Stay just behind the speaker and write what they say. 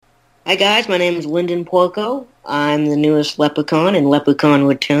Hi guys, my name is Lyndon Porco. I'm the newest Leprechaun in Leprechaun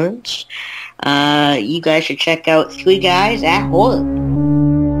Returns. You guys should check out Three Guys at Horror.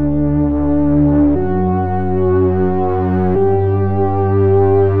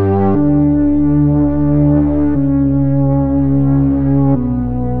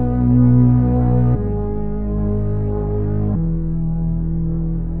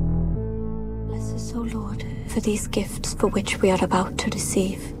 Bless us, O Lord, for these gifts for which we are about to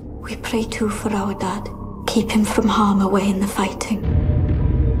receive. We pray too for our dad. Keep him from harm away in the fighting.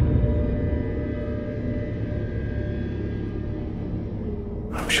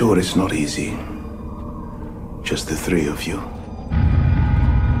 I'm sure it's not easy. Just the three of you.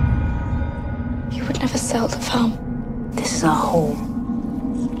 You would never sell the farm. This is our home.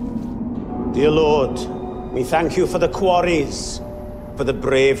 Dear Lord, we thank you for the quarries, for the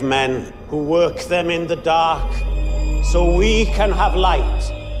brave men who work them in the dark, so we can have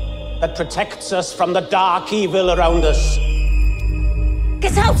light that protects us from the dark evil around us.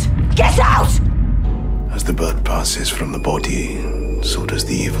 Get out! Get out! As the blood passes from the body, so does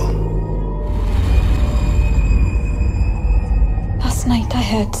the evil. Last night I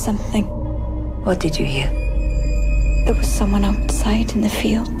heard something. What did you hear? There was someone outside in the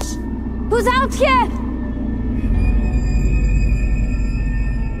fields. Who's out here?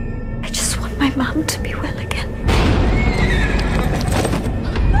 I just want my mom to be well again.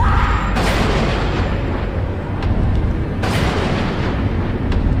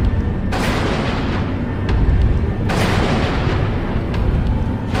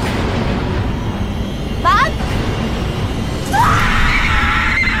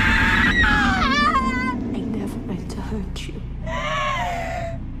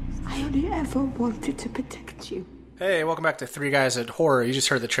 Wanted to protect you. Hey, welcome back to Three Guys at Horror. You just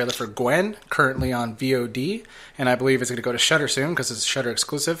heard the trailer for Gwen, currently on VOD, and I believe it's going to go to Shudder soon because it's a Shudder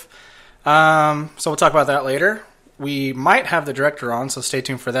exclusive. So we'll talk about that later. We might have the director on, so stay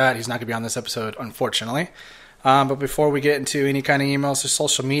tuned for that. He's not going to be on this episode, unfortunately. But before we get into any kind of emails or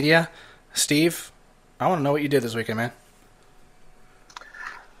social media, Steve, I want to know what you did this weekend, man.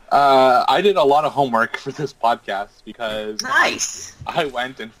 I did a lot of homework for this podcast because Nice. I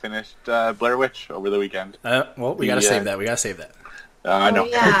went and finished Blair Witch over the weekend. Well, we got to save that. We got to save that. I know.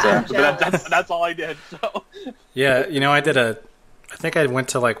 Yeah, but that's all I did. So. Yeah, I think I went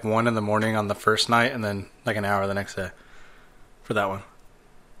to like 1 a.m. on the first night and then like an hour the next day for that one.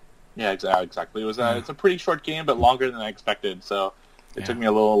 Yeah, exactly. It was it's a pretty short game, but longer than I expected. So it took me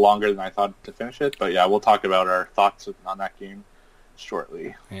a little longer than I thought to finish it. But yeah, we'll talk about our thoughts on that game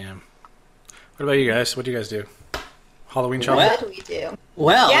shortly. Yeah. What about you guys? What do you guys do? Halloween shopping? What did we do?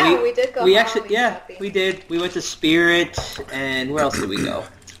 Well, Yeah, we did go We Halloween actually, shopping. we did. We went to Spirit, and where else did we go?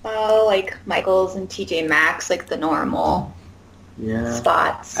 Oh, like Michael's and TJ Maxx, like the normal Yeah.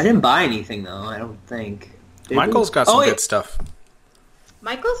 spots. I didn't buy anything though. I don't think. Did Michael's we? got some wait. good stuff.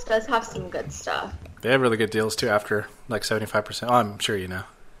 Michael's does have some good stuff. They have really good deals too after like 75%. Oh, I'm sure you know.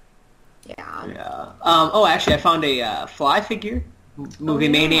 Yeah. Yeah. Actually, I found a Fly figure. Movie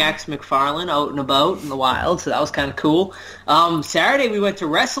yeah. Maniacs McFarlane out and about in the wild, so that was kind of cool. Saturday we went to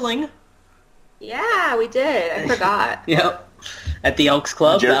wrestling. Yeah, we did. I forgot. Yep. At the Elks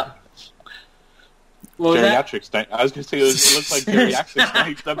Club. What was that? Geriatrics night. I was going to say it looked like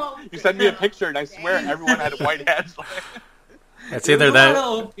geriatrics night. You sent me a picture, and I swear everyone had white hats. It's either There's a lot that. of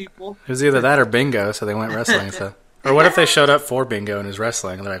old people. It was either that or bingo, so they went wrestling. So, or what if they showed up for bingo and was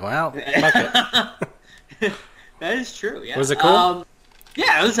wrestling? And they're like, "Well, fuck it." That is true. Yeah. Was it cool?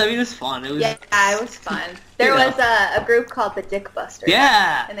 Yeah, it was. I mean, it was fun. It was. Yeah, it was fun. There was a group called the Dick Busters.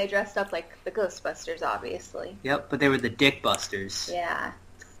 Yeah. And they dressed up like the Ghostbusters, obviously. Yep, but they were the Dick Busters. Yeah.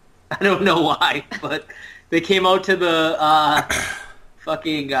 I don't know why, but they came out to the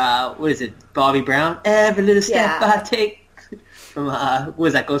fucking what is it, Bobby Brown? Every little step I take. From what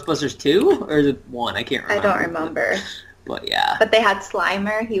is that, Ghostbusters 2 or is it 1? I can't remember. I don't remember. But yeah. But they had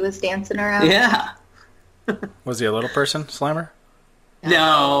Slimer. He was dancing around. Yeah. Was he a little person, Slimer?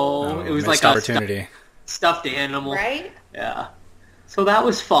 No, it was like opportunity. A stuffed animal. Right? Yeah. So that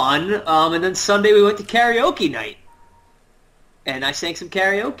was fun. And then Sunday we went to karaoke night. And I sang some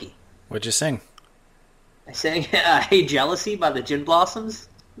karaoke. What'd you sing? I sang Hey Jealousy by the Gin Blossoms.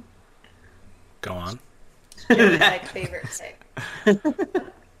 Go on. It's my favorite thing.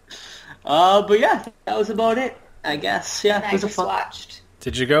 But yeah, that was about it, I guess. Yeah, And it I was a just fun. watched.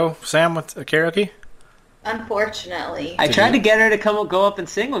 Did you go, Sam, with a karaoke? Unfortunately. I tried to get her to go up and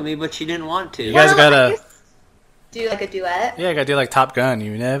sing with me, but she didn't want to. You guys gotta do like a duet. Yeah, gotta do like Top Gun.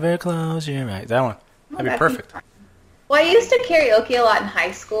 You never close your eyes. That one. That'd be perfect. Well, I used to karaoke a lot in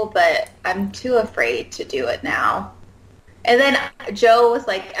high school, but I'm too afraid to do it now. And then Joe was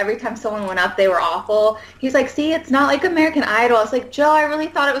like, every time someone went up, they were awful. He's like, see, it's not like American Idol. I was like, Joe, I really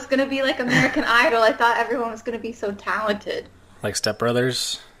thought it was going to be like American Idol. I thought everyone was going to be so talented. Like Step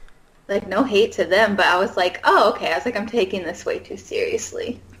Brothers? Like, no hate to them, but I was like, oh, okay. I was like, I'm taking this way too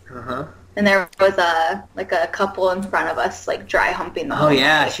seriously. Uh-huh. And there was a couple in front of us, like, dry humping the whole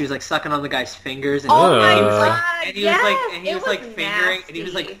yeah, night. she was like sucking on the guy's fingers. And Oh my god! And he yes, was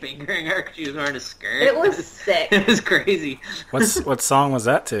like fingering her because she was wearing a skirt. It was sick. It was crazy. What song was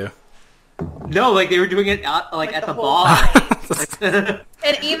that to? No, like they were doing it at the bar.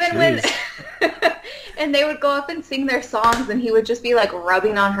 And even when, and they would go up and sing their songs, and he would just be like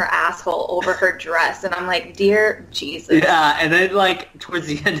rubbing on her asshole over her dress, and I'm like, dear Jesus. Yeah, and then like towards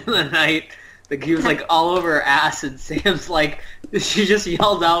the end of the night, like he was like all over her ass, and Sam's like, she just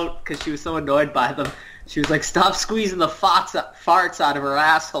yelled out because she was so annoyed by them. She was like, stop squeezing the farts out of her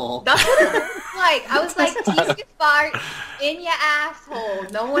asshole. That's what it was like. I was like, you fart in your asshole.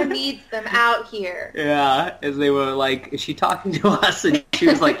 No one needs them out here. Yeah, as they were like, is she talking to us? And she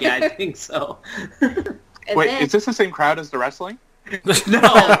was like, yeah, I think so. Wait, is this the same crowd as the wrestling? No.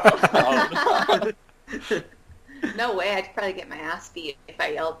 Oh. No way. I'd probably get my ass beat if I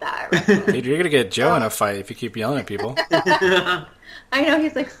yelled that. Dude, you're going to get Joe in a fight if you keep yelling at people. I know.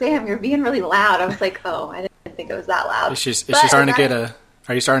 He's like, Sam, you're being really loud. I was like, oh, I didn't think it was that loud.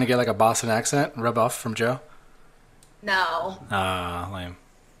 Are you starting to get like a Boston accent rub off from Joe? No. Lame.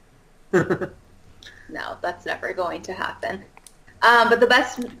 No, that's never going to happen. But the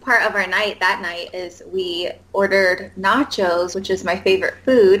best part of our night that night is we ordered nachos, which is my favorite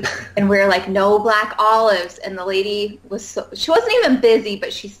food, and we were like, no black olives. And the lady she wasn't even busy,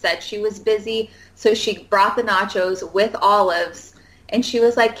 but she said she was busy. So she brought the nachos with olives. And she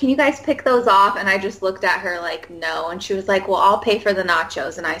was like, can you guys pick those off? And I just looked at her like, no. And she was like, well, I'll pay for the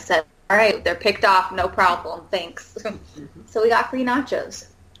nachos. And I said, all right, they're picked off. No problem. Thanks. So we got free nachos.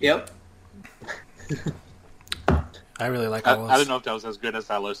 Yep. I really like olives. I don't know if that was as good as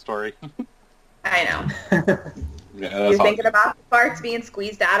that list story. I know. Yeah, You're thinking about the farts being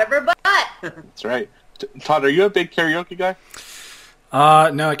squeezed out of her butt. That's right. Todd, are you a big karaoke guy?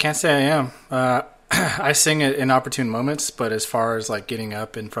 No, I can't say I am. I sing it in opportune moments, but as far as like getting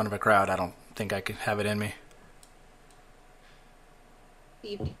up in front of a crowd, I don't think I could have it in me.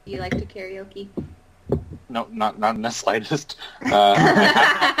 Steve, do you like to karaoke? No, not in the slightest.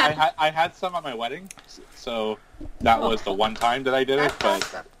 I had some at my wedding, so that was the one time that I did it.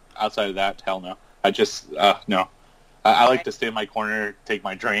 But outside of that, hell no. I just no. I like to stay in my corner, take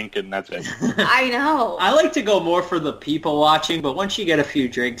my drink, and that's it. I know. I like to go more for the people watching, but once you get a few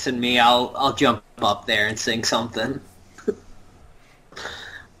drinks in me, I'll jump up there and sing something.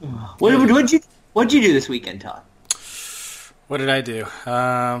 What'd you do this weekend, Todd? What did I do?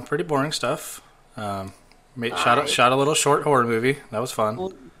 Pretty boring stuff. Shot a little short horror movie. That was fun.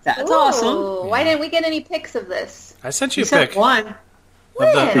 Well, that's awesome. Why didn't we get any pics of this? I sent you a sent pic one. of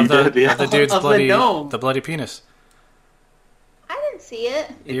the dude's the bloody penis. I didn't see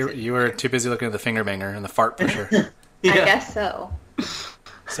it. You were too busy looking at the finger banger and the fart pusher. Yeah. I guess so.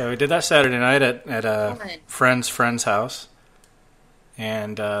 So we did that Saturday night at a friend's house.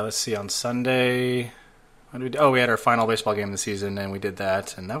 And let's see, on Sunday, what did we do? Oh, we had our final baseball game of the season, and we did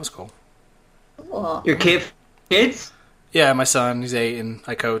that, and that was cool. Cool. Your kids? Yeah, my son, he's 8, and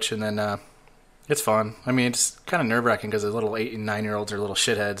I coach, and then it's fun. I mean, it's kind of nerve-wracking because the little 8 and 9-year-olds are little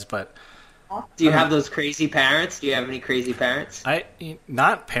shitheads, but... Do you have those crazy parents? Do you have any crazy parents?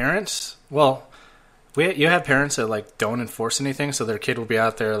 Not parents. Well, you have parents that like don't enforce anything, so their kid will be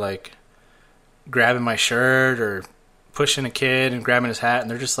out there like grabbing my shirt or pushing a kid and grabbing his hat, and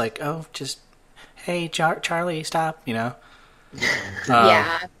they're just like, "Oh, just hey, Charlie, stop!" You know?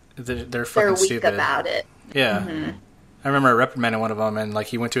 Yeah, they're fucking weak stupid about it. Yeah, Mm-hmm. I remember I reprimanded one of them, and like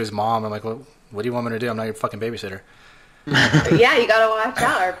he went to his mom. I'm like, "Well, what do you want me to do? I'm not your fucking babysitter." Yeah, you gotta watch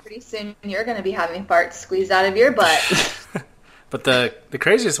out, or pretty soon you're gonna be having farts squeezed out of your butt. But the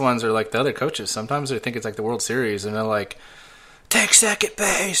craziest ones are like the other coaches. Sometimes they think it's like the World Series, and they're like, "Take second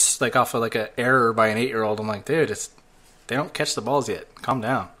base," like off of like an error by an 8-year-old. I'm like, dude, they don't catch the balls yet. Calm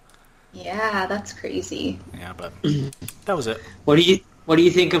down. Yeah, that's crazy. Yeah, but that was it. What do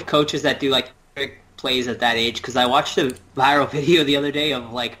you think of coaches that do like trick plays at that age? Because I watched a viral video the other day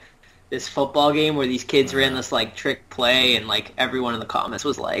of like this football game where these kids ran this like trick play, and like everyone in the comments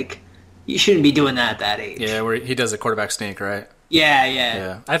was like, "You shouldn't be doing that at that age." Yeah, where he does a quarterback sneak, right?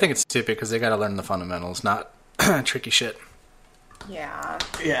 Yeah. I think it's stupid because they got to learn the fundamentals, not tricky shit. Yeah.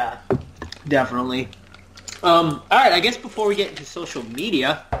 Yeah, definitely. All right, I guess before we get into social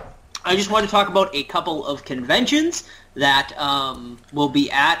media, I just want to talk about a couple of conventions that we'll be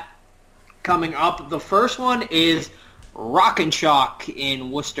at coming up. The first one is Rock and Shock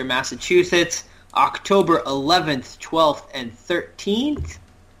in Worcester, Massachusetts, October 11th, 12th, and 13th.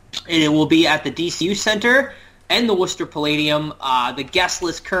 And it will be at the DCU Center and the Worcester Palladium. The guest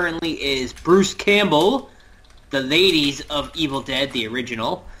list currently is Bruce Campbell, the ladies of Evil Dead, the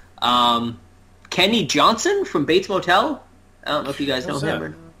original. Kenny Johnson from Bates Motel. I don't know if you guys know him.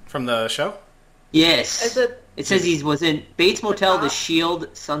 Or... From the show? Yes. It says he was in Bates Motel, The Shield,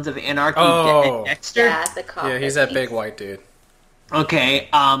 Sons of Anarchy, and Dexter. Yeah, the cop. Yeah, he's that big white dude. Okay.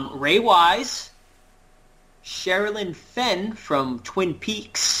 Ray Wise, Sherilyn Fenn from Twin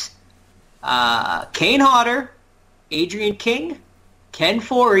Peaks, Kane Hodder, Adrian King, Ken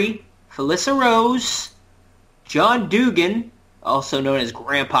Forey, Felissa Rose, John Dugan, also known as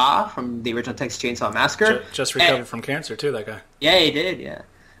Grandpa from the original Texas Chainsaw Massacre. Just recovered from cancer, too, that guy. Yeah, he did, yeah.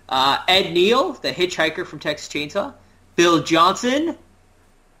 Ed Neal, the hitchhiker from Texas Chainsaw. Bill Johnson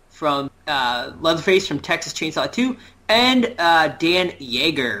from Leatherface from Texas Chainsaw 2. And Dan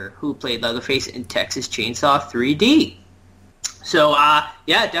Yeager, who played Leatherface in Texas Chainsaw 3D. So,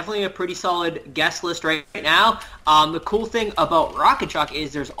 yeah, definitely a pretty solid guest list right now. The cool thing about Rock and Shock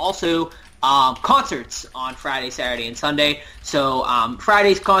is there's also concerts on Friday, Saturday, and Sunday. So,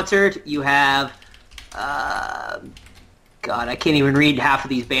 Friday's concert, you have... God, I can't even read half of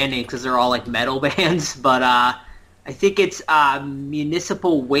these band names because they're all like metal bands. But I think it's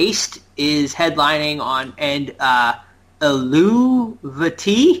Municipal Waste is headlining on, and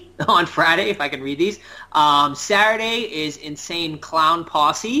Illuvati on Friday, if I can read these. Saturday is Insane Clown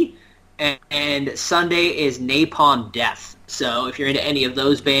Posse, and Sunday is Napalm Death. So if you're into any of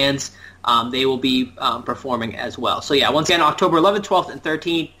those bands, they will be performing as well. So yeah, once again, October 11th, 12th, and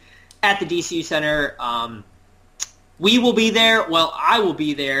 13th at the DCU Center. We will be there. Well, I will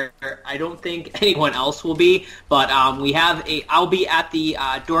be there. I don't think anyone else will be, but I'll be at the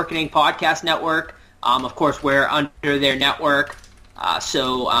Dorkening Podcast Network. Of course, we're under their network,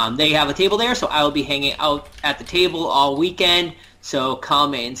 so they have a table there. So I will be hanging out at the table all weekend. So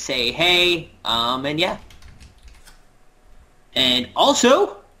come and say hey, and yeah. And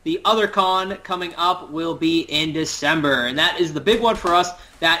also, the other con coming up will be in December, and that is the big one for us.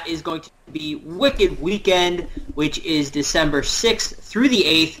 That is going to be Wicked Weekend, which is December 6th through the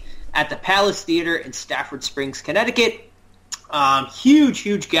 8th at the Palace Theater in Stafford Springs, Connecticut.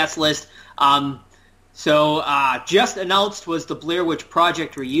 Huge guest list. So just announced was the Blair Witch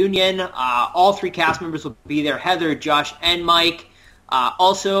Project reunion. All three cast members will be there, Heather, Josh, and Mike.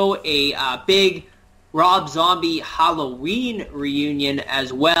 Also a big Rob Zombie Halloween reunion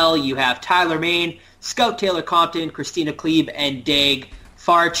as well. You have Tyler Main, Scout Taylor Compton, Christina Klebe, and Dag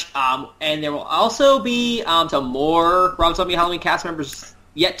Farch. And there will also be some more Rob Zombie Halloween cast members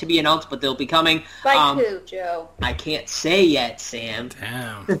yet to be announced, but they'll be coming. Like who, Joe? I can't say yet, Sam.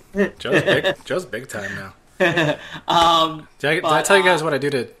 Damn. Joe's big time now. Did I tell you guys what I do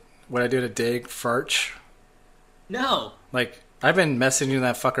to Dag Farch? No. Like, I've been messaging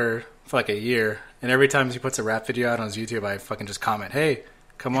that fucker for like a year, and every time he puts a rap video out on his YouTube, I fucking just comment, hey,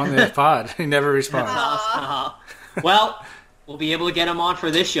 come on the pod. He never responds. Well, we'll be able to get him on for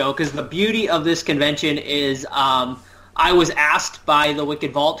this show, because the beauty of this convention is I was asked by the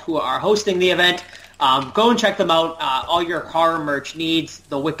Wicked Vault, who are hosting the event, go and check them out. All your horror merch needs,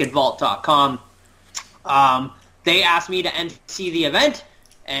 thewickedvault.com. They asked me to MC the event,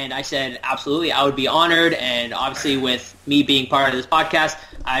 and I said, absolutely, I would be honored. And obviously with me being part of this podcast,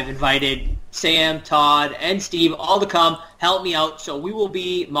 I've invited Sam, Todd, and Steve all to come help me out. So we will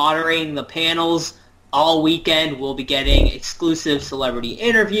be moderating the panels all weekend. We'll be getting exclusive celebrity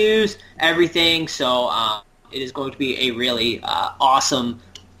interviews, everything. So it is going to be a really awesome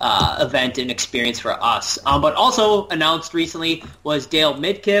event and experience for us. But also announced recently was Dale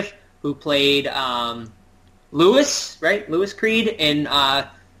Midkiff, who played Lewis Creed in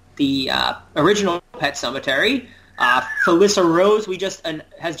the original Pet Sematary. Felissa Rose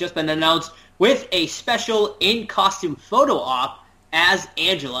has just been announced with a special in-costume photo op as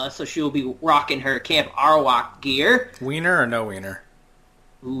Angela, so she will be rocking her Camp Arwak gear. Wiener or no wiener?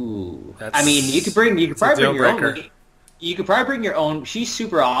 Ooh, I mean, you could probably bring your own. You could probably bring your own. She's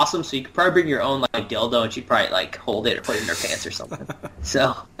super awesome, so you could probably bring your own like dildo, and she'd probably like hold it or put it in her pants or something.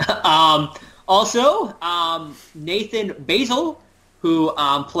 So, also Nathan Basil, who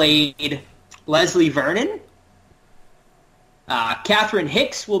played Leslie Vernon. Catherine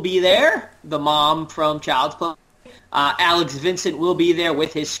Hicks will be there, the mom from Child's Play. Alex Vincent will be there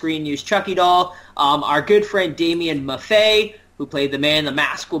with his Screen Use Chucky doll. Our good friend Damien Maffei, who played the Man in the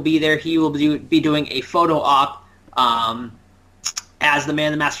Mask, will be there. He will be doing a photo op as the Man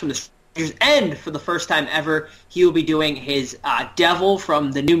in the Mask from the Strangers. And for the first time ever, he will be doing his devil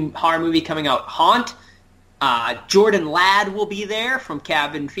from the new horror movie coming out, Haunt. Jordan Ladd will be there from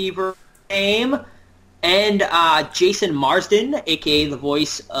Cabin Fever fame. And Jason Marsden, a.k.a. the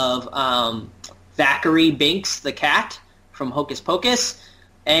voice of Thackeray Binks the cat from Hocus Pocus.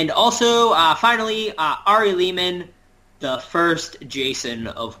 And also, finally, Ari Lehman, the first Jason,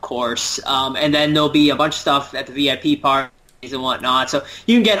 of course. And then there'll be a bunch of stuff at the VIP parties and whatnot. So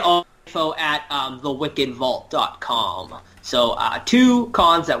you can get all info at thewickedvault.com. So 2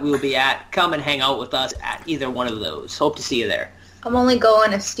 cons that we will be at. Come and hang out with us at either one of those. Hope to see you there. I'm only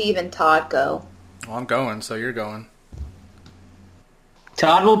going if Steve and Todd go. Well, I'm going, so you're going.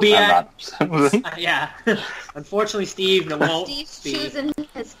 Todd will be I'm at... yeah. Unfortunately, Steve won't Steve's be. choosing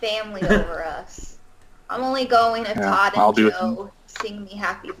his family over us. I'm only going if Todd I'll and do it. Joe sing me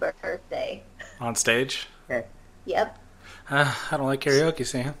happy birthday. On stage? Okay. Yep. I don't like karaoke,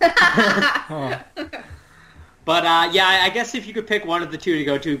 Sam. But, yeah, I guess if you could pick one of the 2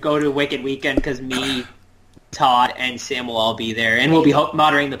 to go to Wicked Weekend, because me, Todd, and Sam will all be there. And we'll be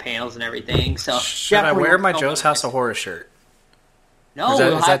moderating the panels and everything. So Should I wear my Joe's House of Horror shirt? No.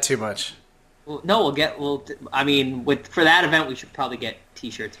 Is that too much? No, I mean, for that event, we should probably get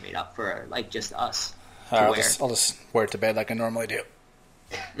T-shirts made up for, like, just us to I'll wear. just wear it to bed like I normally do.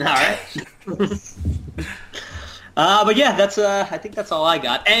 All right. But yeah, that's I think that's all I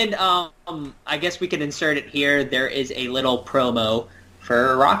got. And I guess we can insert it here. There is a little promo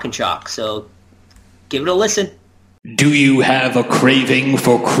for Rock and Shock, so give it a listen. Do you have a craving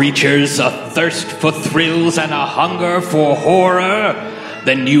for creatures, a thirst for thrills, and a hunger for horror?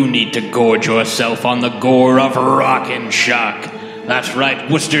 Then you need to gorge yourself on the gore of Rock and Shock. That's right,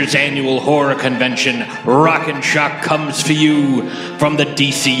 Worcester's annual horror convention, Rock and Shock, comes for you from the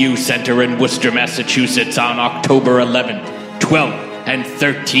DCU Center in Worcester, Massachusetts on October 11th, 12th, and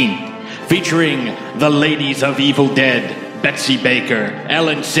 13th. Featuring the Ladies of Evil Dead, Betsy Baker,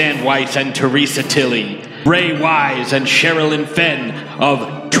 Ellen Sandweiss and Teresa Tilley, Ray Wise and Sherilyn Fenn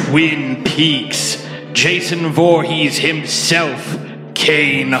of Twin Peaks, Jason Voorhees himself,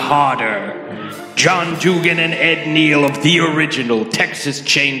 Kane Hodder, John Dugan and Ed Neal of the original Texas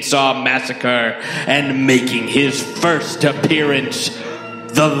Chainsaw Massacre, and making his first appearance,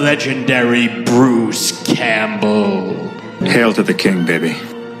 the legendary Bruce Campbell. Hail to the king, baby.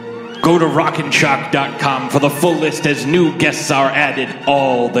 Go to rockandshock.com for the full list as new guests are added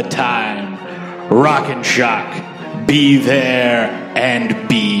all the time. Rock and Shock. Be there and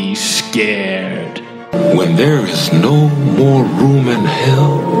be scared. When there is no more room in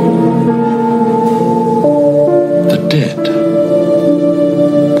hell, the dead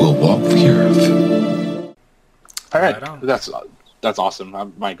will walk the earth. All right, that's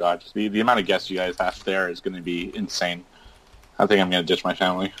awesome. My God, the amount of guests you guys have there is going to be insane. I think I'm going to ditch my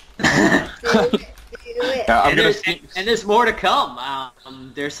family. Do it. And there's more to come.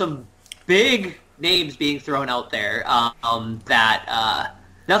 There's some big names being thrown out there that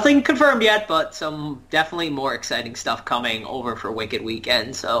nothing confirmed yet, but some definitely more exciting stuff coming over for Wicked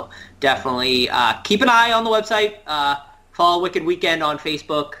Weekend. So definitely keep an eye on the website. Follow Wicked Weekend on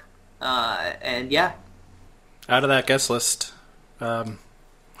Facebook. And yeah. Out of that guest list, who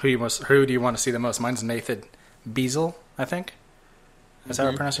do you want to see the most? Mine's Nathan Beazle, I think. Is that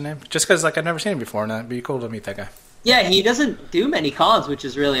how I pronounce your name? Just because I've never seen him before, and it'd be cool to meet that guy. Yeah, he doesn't do many cons, which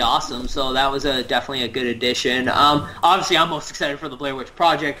is really awesome. So that was definitely a good addition. Obviously, I'm most excited for the Blair Witch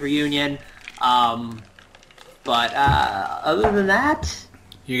Project reunion. But other than that,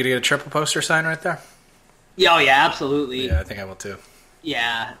 You gonna get a triple poster sign right there? Yeah, yeah, absolutely. Yeah, I think I will too.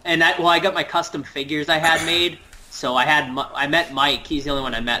 Yeah, and I got my custom figures I had made. So I met Mike. He's the only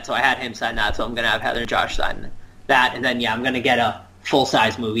one I met, so I had him sign that. So I'm gonna have Heather and Josh sign that, and then I'm gonna get a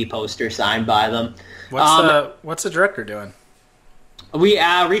full-size movie poster signed by them. What's the director doing? We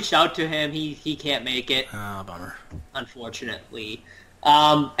reached out to him. He can't make it. Oh, bummer. Unfortunately.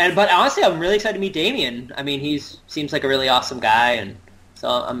 But honestly, I'm really excited to meet Damien. I mean, seems like a really awesome guy, and so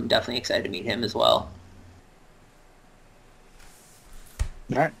I'm definitely excited to meet him as well.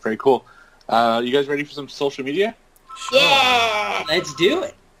 All right, very cool. You guys ready for some social media? Yeah! Let's do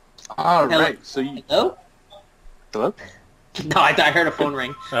it. All Hello? right. So Hello? Hello? No, I heard a phone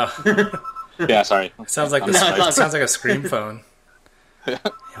ring. Oh. Yeah, sorry. Sounds like sounds like a scream phone.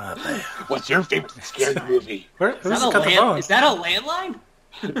 What's your favorite scary movie? Who's got the phone? Is that a landline?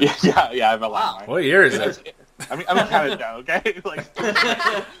 Yeah, I have a landline. What year is it? I'm in Canada, okay? Like,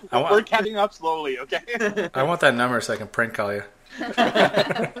 we're catching up slowly, okay? I want that number so I can prank call you.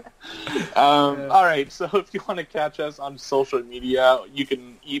 All right, so if you want to catch us on social media, you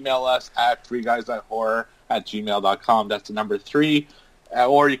can email us at 3guys.horror@gmail.com. That's the number 3.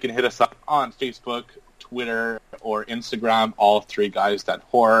 Or you can hit us up on Facebook, Twitter, or Instagram, all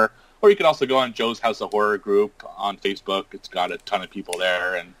 3guys.horror. Or you could also go on Joe's House of Horror group on Facebook. It's got a ton of people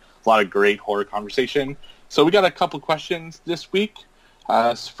there and a lot of great horror conversation. So we got a couple questions this week.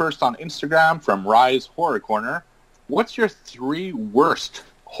 First on Instagram from Rise Horror Corner. What's your 3 worst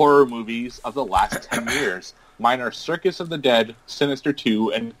horror movies of the last 10 years? Mine are Circus of the Dead, Sinister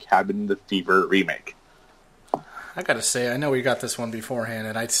 2, and Cabin the Fever remake. I gotta say, I know we got this one beforehand,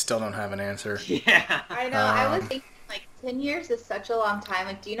 and I still don't have an answer. Yeah. I know. I was thinking, 10 years is such a long time.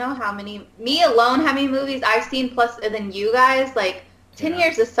 Like, do you know how many movies I've seen plus than you guys? 10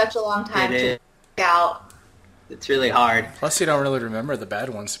 years is such a long time to check out. It's really hard. Plus, you don't really remember the bad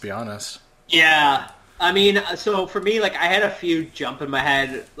ones, to be honest. Yeah. I mean, so for me, I had a few jump in my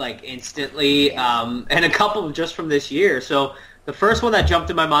head, instantly, and a couple just from this year. So the first one that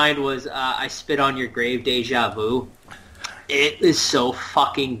jumped in my mind was I Spit on Your Grave, Deja Vu. It is so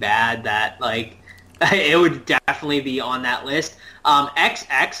fucking bad that, it would definitely be on that list.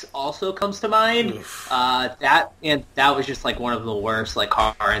 XX also comes to mind. That was just, one of the worst,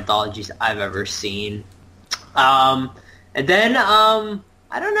 horror anthologies I've ever seen. And then,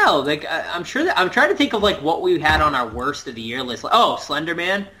 I don't know. I'm sure that I'm trying to think of what we had on our worst of the year list. Slender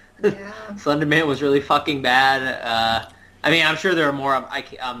Man. Yeah. Slender Man was really fucking bad. I mean, I'm sure there are more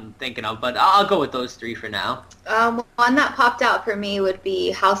I'm thinking of, but I'll go with those 3 for now. One that popped out for me would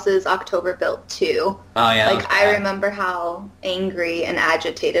be House's October Built 2. Oh yeah. I remember how angry and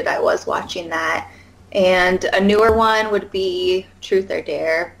agitated I was watching that. And a newer one would be Truth or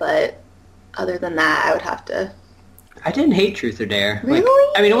Dare, but other than that, I would have to. I didn't hate Truth or Dare.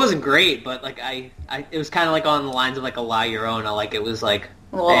 Really? I mean, it wasn't great, but it was kind of on the lines of a Lie Your Own. It was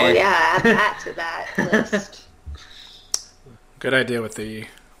Well, yeah, add that to that list. Good idea with the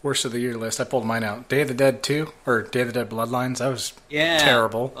worst of the year list. I pulled mine out. Day of the Dead 2, or Day of the Dead Bloodlines. That was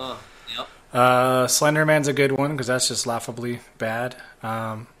terrible. Oh, yep. Slender Man's a good one because that's just laughably bad.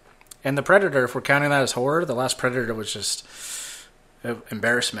 And The Predator, if we're counting that as horror, the last Predator was just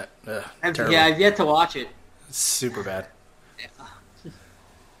embarrassment. Terrible. Yeah, I've yet to watch it. It's super bad.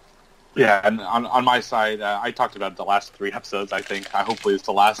 Yeah, and on my side, I talked about the last 3 episodes, I think. Hopefully it's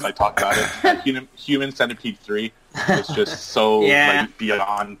the last I talk about it. Human Centipede 3 was just so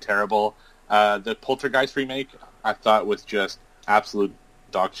beyond terrible. The Poltergeist remake, I thought was just absolute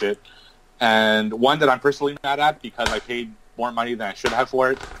dog shit. And one that I'm personally mad at, because I paid more money than I should have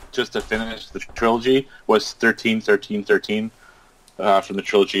for it, just to finish the trilogy, was 13, 13, 13. From the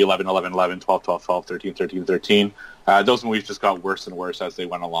trilogy 11, 11, 11, 12, 12, 12, 13, 13, 13. Those movies just got worse and worse as they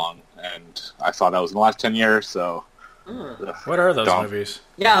went along, and I thought that was in the last 10 years, so... What are those movies?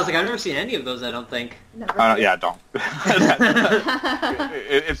 Yeah, I was I've never seen any of those, I don't think. Yeah, don't.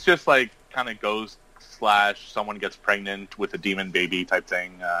 It's just kind of ghost / someone gets pregnant with a demon baby type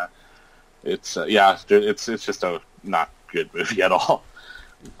thing. It's just a not good movie at all.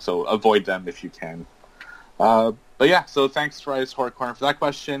 So avoid them if you can. But yeah, so thanks, Rise Horror Corner, for that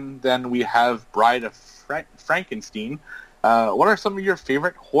question. Then we have Bride of Frankenstein. What are some of your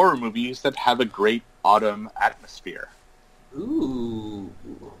favorite horror movies that have a great autumn atmosphere? Ooh.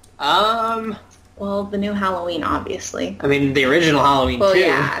 Well, the new Halloween, obviously. I mean, the original Halloween, too.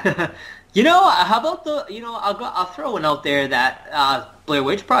 Yeah. How about I'll throw one out there that Blair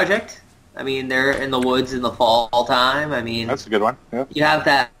Witch Project. I mean, they're in the woods in the fall time. I mean, that's a good one. Yeah. You have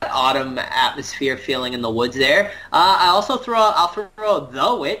that autumn atmosphere feeling in the woods there. I'll throw out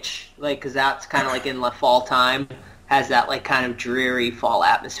The Witch, because that's kind of in the fall time, has that kind of dreary fall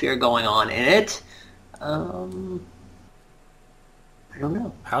atmosphere going on in it. I don't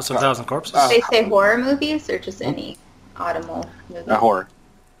know. House of a Thousand Corpses. They say horror movies or just any autumnal movie? Horror.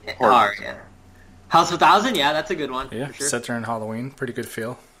 Horror, yeah. House of a Thousand, yeah, that's a good one. Yeah, for sure. set during Halloween, pretty good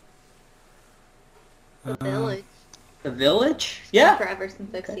feel. The Village. The Village? Yeah. Forever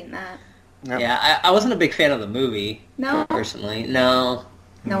since I've seen that. Yep. Yeah, I wasn't a big fan of the movie. No? Personally, no.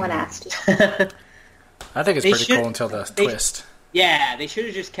 No one asked you. I think it's pretty cool until the twist. Yeah, they should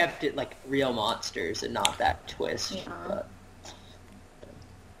have just kept it real monsters and not that twist. Yeah. But.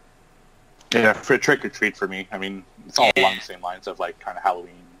 Yeah, for Trick or Treat for me. I mean, it's all along the same lines of kind of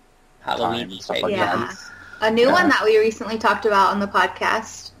Halloween time and stuff like that. A new one that we recently talked about on the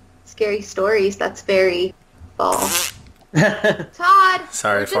podcast, Scary Stories, that's very fall. Todd!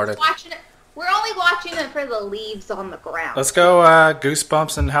 Sorry, farted. We're only watching it for the leaves on the ground. Let's go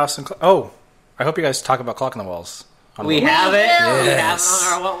Goosebumps and House and... I hope you guys talk about Clock on the Walls. We have it. Yes. We have it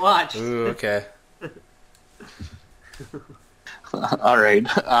on our What Watch. Ooh, okay. All right.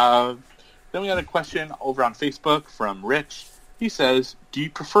 Then we got a question over on Facebook from Rich. He says, do you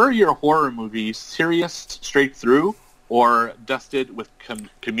prefer your horror movies serious straight through or dusted with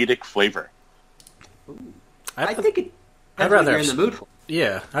comedic flavor? I think it I'd rather you're in the mood for.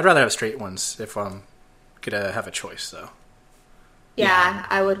 Yeah, I'd rather have straight ones if I'm gonna have a choice, though. Yeah,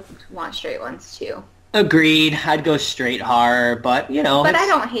 I would want straight ones too. Agreed. I'd go straight horror, but But I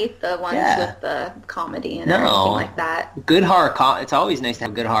don't hate the ones with the comedy and everything like that. Good horror. It's always nice to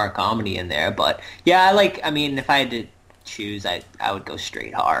have good horror comedy in there. But yeah, if I had to choose, I would go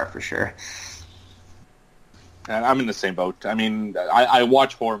straight horror for sure. And I'm in the same boat. I mean, I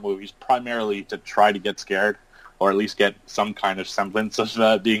watch horror movies primarily to try to get scared, or at least get some kind of semblance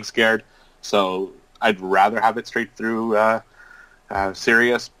of being scared. So I'd rather have it straight through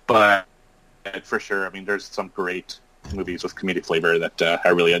serious, but for sure, I mean, there's some great movies with comedic flavor that I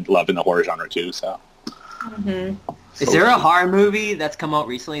really love in the horror genre too. So, Is there a horror movie that's come out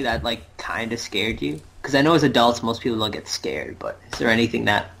recently that kind of scared you? Because I know as adults, most people don't get scared, but is there anything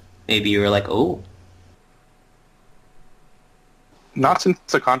that maybe you were like, oh? Not since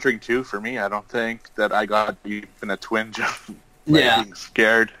The Conjuring 2 for me. I don't think that I got even a twinge of being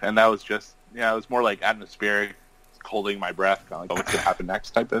scared, and that was just it was more like atmospheric, holding my breath, kind of like what's gonna happen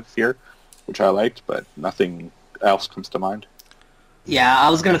next type of fear, which I liked, but nothing else comes to mind. Yeah, I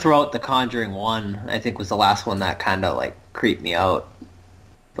was gonna throw out The Conjuring 1. I think was the last one that kind of creeped me out.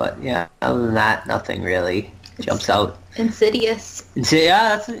 But yeah, other than that, nothing really jumps out. Insidious.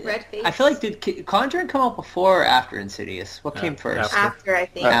 Yeah, that's Red Face. I feel like did Conjuring come out before or after Insidious? What came first? After, I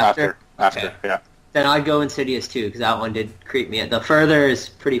think. After, okay. Yeah. Then I'd go Insidious too, because that one did creep me out. The Further is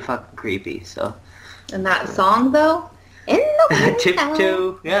pretty fucking creepy. So. And that song though, in the window.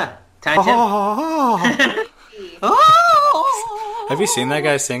 Tiptoe, yeah. Tiny Have you seen that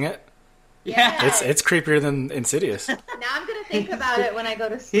guy sing it? Yeah. It's creepier than Insidious. Now I'm gonna think about it when I go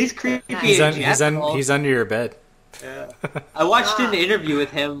to sleep. He's creepy. He's under your bed. Yeah. I watched an interview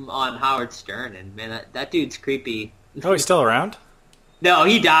with him on Howard Stern, and man, that dude's creepy. Oh, he's still around? No,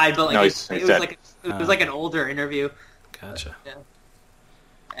 he died, but No, it was like an older interview. Gotcha. Yeah.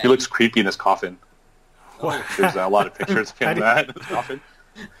 He looks creepy in his coffin. What? There's a lot of pictures of him in his coffin.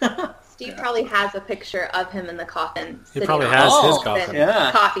 Steve probably has a picture of him in the coffin. He probably has his coffin.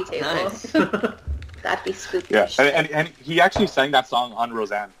 Yeah. Coffee table. Nice. That'd be spooky. Yeah, and he actually sang that song on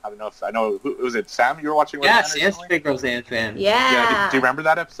Roseanne. I don't know if was it Sam you were watching Roseanne? Yes, yes, big Roseanne fan. Yeah. Do you remember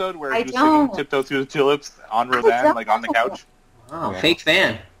that episode where he was singing "Tiptoe Through the Tulips" on Roseanne, on the couch? Oh, fake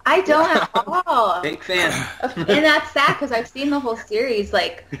fan. I don't at all. Fake fan. And that's sad because I've seen the whole series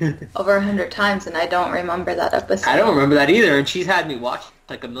over 100 times, and I don't remember that episode. I don't remember that either, and she's had me watch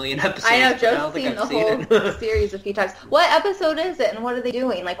a million episodes. I know, Joe's seen the whole series a few times. What episode is it, and what are they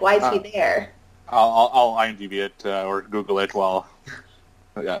doing? Why is he there? I'll IMDb it or Google it while.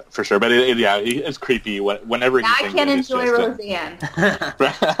 Yeah, for sure. But it's creepy whenever he sings. I can enjoy Roseanne.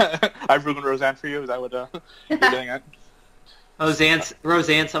 I've ruined Roseanne for you. Is that what you're getting at?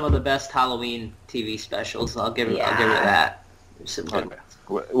 Roseanne, some of the best Halloween TV specials. I'll give it that. There's some good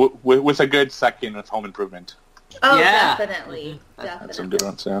ones. With a good second with Home Improvement. Oh, yeah. Definitely. That's some good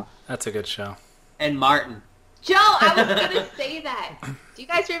ones, yeah. That's a good show. And Martin. Joe, I was going to say that. Do you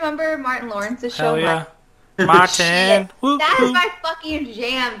guys remember Martin Lawrence's show? Hell yeah. Martin. That is my fucking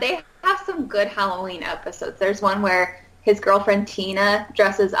jam. They have some good Halloween episodes. There's one where his girlfriend Gina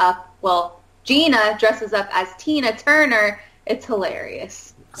dresses up as Tina Turner. It's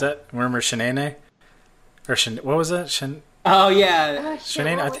hilarious. Is that, remember Shanae? Or what was that? Oh, yeah.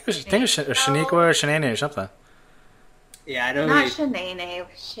 Shanae, I think it was Shaniqua or Shanae or something. Yeah, I don't know. Not Shanae.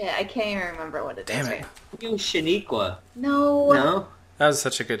 Shit, I can't even remember what it is. Damn it. It was Shaniqua. No. That was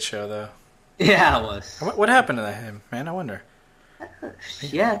such a good show, though. Yeah, it was. What happened to him, man? I wonder.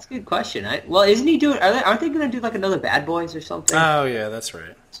 Yeah, it's a good question. Isn't he doing... Aren't they going to do another Bad Boys or something? Oh, yeah, that's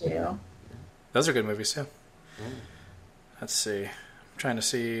right. Yeah. Those are good movies, too. Let's see. I'm trying to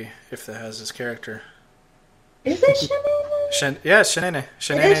see if that has his character. Is it Shanae? Yeah, it's Shanae.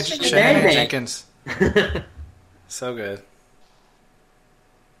 Shanae Jenkins. So good.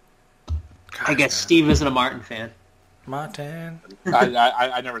 God, I guess Steve isn't a Martin fan. Martin.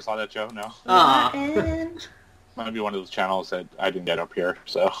 I never saw that show, no. Martin. Might be one of those channels that I didn't get up here,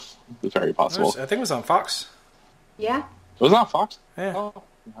 so it's very possible. I think it was on Fox. Yeah. It was on Fox? Yeah. Oh,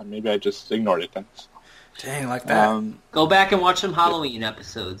 maybe I just ignored it then. Dang, like that. Go back and watch some Halloween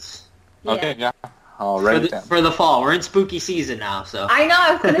episodes. Okay, yeah. I'll write it down. For the fall. We're in spooky season now, so. I know,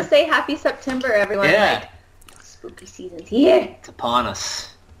 I was going to say happy September, everyone. Yeah. Spooky season's here. It's upon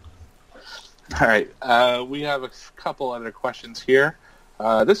us. All right. We have a couple other questions here.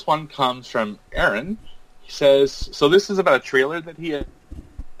 This one comes from Aaron. He says, so this is about a trailer that he had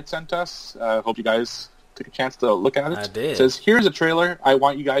sent us. Hope you guys took a chance to look at it. I did. It says, here's a trailer I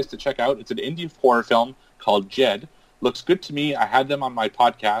want you guys to check out. It's an indie horror film called Jed. Looks good to me. I had them on my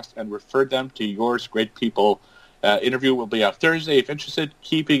podcast and referred them to yours great people. Interview will be out Thursday. If interested,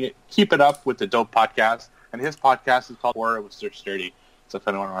 keep it up with the Dope Podcast. And his podcast is called Horror with Sir Sturdy. So if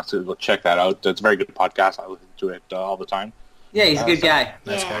anyone wants to go check that out, it's a very good podcast. I listen to it all the time. Yeah, he's a good guy.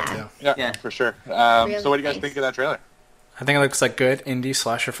 Nice guy, too. Yeah, for sure. Really so what do you guys nice. think of that trailer? I think it looks like good indie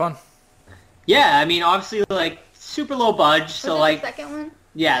slasher fun. Yeah, I mean, obviously, like, super low budge, so, Was it like... the second one?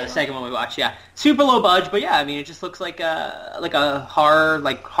 Yeah, the second one we watched, yeah. Super low budge, but yeah, I mean, it just looks like a horror,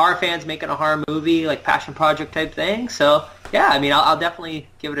 like, horror fans making a horror movie, like, passion project type thing, so, yeah, I mean, I'll definitely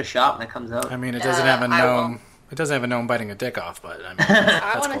give it a shot when it comes out. I mean, it doesn't have a gnome. It doesn't have a gnome biting a dick off, but I mean, I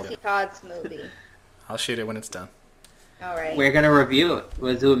that's want to cool. see Todd's movie. I'll shoot it when it's done. All right. We're going to review it.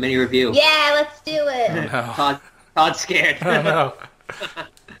 We'll do a mini review. Yeah, let's do it. No. Todd's scared. Oh, no.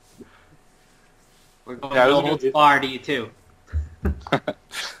 We're going Yeah, it to was hold good. far to you, too.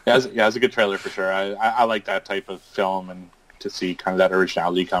 It's a good trailer for sure. I like that type of film, and to see kind of that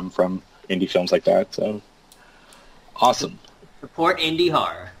originality come from indie films like that. So awesome. Support indie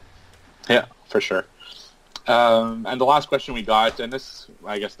horror. Yeah, for sure. And the last question we got, and this,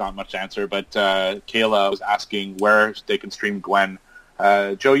 I guess, not much to answer, but Kayla was asking where they can stream Gwen.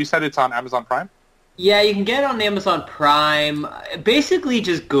 Joe, you said it's on Amazon Prime? Yeah, you can get it on Amazon Prime. Basically,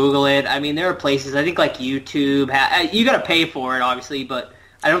 just Google it. I mean, there are places, I think, like YouTube. You got to pay for it, obviously, but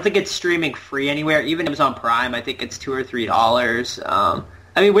I don't think it's streaming free anywhere. Even Amazon Prime, I think it's $2 or $3.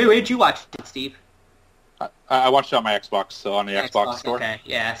 I mean, where did you watch it, Steve? I watched it on my Xbox, so on the Xbox store. Okay,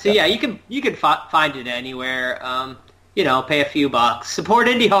 yeah. So yeah, you can find it anywhere. Pay a few bucks. Support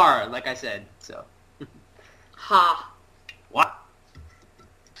indie horror, like I said. So. Ha. What?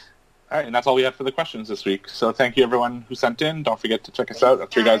 All right, and that's all we have for the questions this week. So thank you, everyone who sent in. Don't forget to check us out at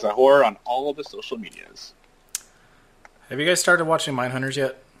 3 Guys at Horror on all of the social medias. Have you guys started watching Mindhunters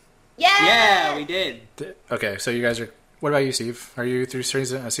yet? Yeah, we did. Okay, so you guys are... What about you, Steve? Are you through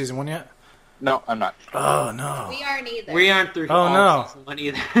season 1 yet? No, I'm not. Oh, no. We aren't either. We aren't through Oh, no. season 1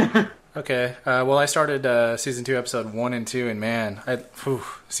 either. Okay, well, I started season 2, episode 1 and 2, and man,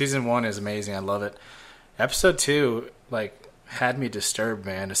 season 1 is amazing. I love it. Episode 2, had me disturbed,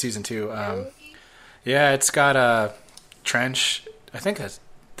 man, to season 2. Yeah, it's got Trench. I think that's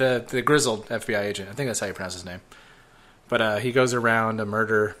the grizzled FBI agent. I think that's how you pronounce his name. But he goes around a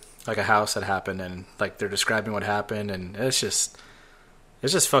murder, like a house that happened, and they're describing what happened, and it's just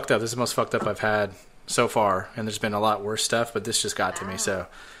fucked up. This is the most fucked up I've had so far, and there's been a lot worse stuff, but this just got to me. So,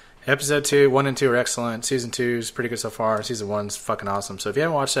 episode 2, 1 and 2 are excellent. Season 2 is pretty good so far. Season 1's fucking awesome. So if you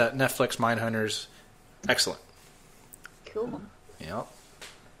haven't watched that, Netflix Mindhunters, excellent. Cool. Yep.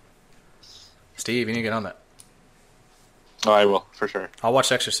 Steve, you need to get on that. Oh, I will, for sure. I'll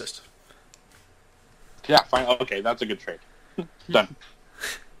watch Exorcist. Yeah, fine. Okay, that's a good trade. Done.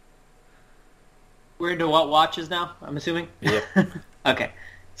 We're into what watches now, I'm assuming? Yep. Okay.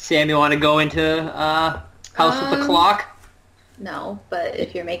 Sam, you want to go into House with the Clock? No, but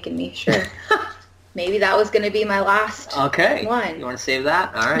if you're making me, sure. Maybe that was going to be my last Okay. one. You want to save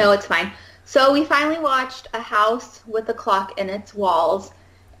that? All right. No, it's fine. So we finally watched A House with a Clock in Its Walls,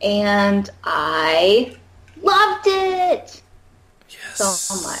 and I loved it Yes.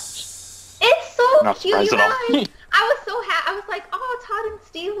 so much. It's so Not cute, you surprised at all. guys. I was so happy. I was like, oh, Todd and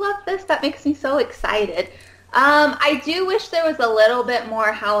Steve love this. That makes me so excited. I do wish there was a little bit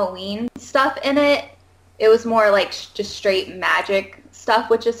more Halloween stuff in it. It was more like just straight magic stuff,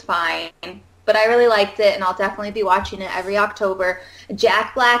 which is fine. But I really liked it, and I'll definitely be watching it every October.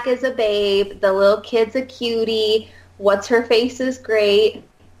 Jack Black is a babe. The little kid's a cutie. What's her face is great.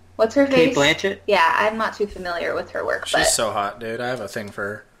 What's her Kate face? Blanchett? Yeah, I'm not too familiar with her work. She's but so hot, dude. I have a thing for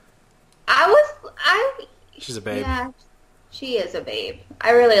her. She's a babe. Yeah, she is a babe.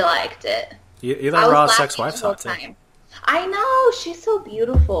 I really liked it. Eli I was Roth's laughing ex-wife's the whole hot, too. time. I know, she's so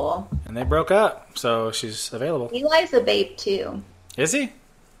beautiful. And they broke up, so she's available. Eli's a babe, too. Is he?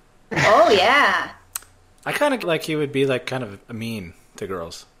 Oh, yeah. I kind of like he would be kind of mean to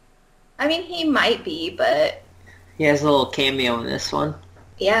girls. I mean, he might be, but He has a little cameo in this one.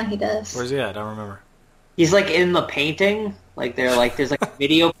 yeah, he does. Where's he at? I don't remember. He's in the painting. There's a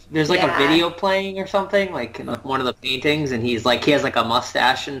video. There's a Yeah. video playing or something in one of the paintings, and he has a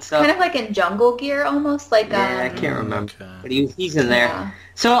mustache and stuff. Kind of like in Jungle Gear, almost like Yeah, I can't remember, Okay. but he's in there. Yeah.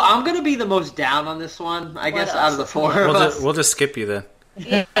 So I'm gonna be the most down on this one, I guess, out of the four of us. We'll just skip you then.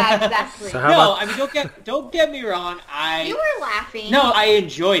 Yeah, exactly. So how No, about... I mean don't get me wrong. You were laughing. No, I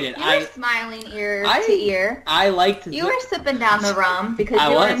enjoyed it. You were smiling ear to ear. I liked You were sipping down the rum because I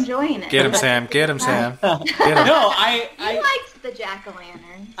you were was. enjoying it. Get him, Sam. Get him, Sam. Get him. No, You liked the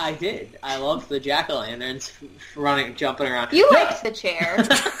jack-o'-lantern. I did. I loved the jack-o'-lanterns running, jumping around. You No, liked the chair.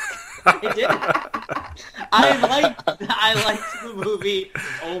 I did. I liked the movie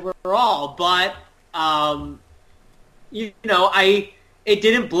overall, but it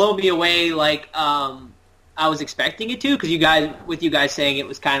didn't blow me away like I was expecting it to, because you guys saying it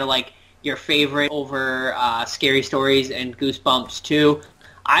was kind of like your favorite over Scary Stories and Goosebumps 2.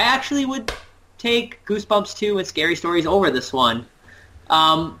 I actually would take Goosebumps 2 and Scary Stories over this one.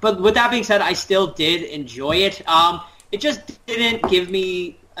 But with that being said, I still did enjoy it. It just didn't give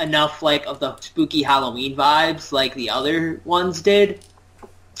me enough like of the spooky Halloween vibes like the other ones did.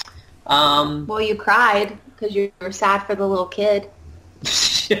 Well, you cried because you were sad for the little kid.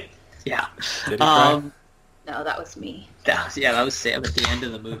 Yeah. Did he cry? No, that was me. That was Sam at the end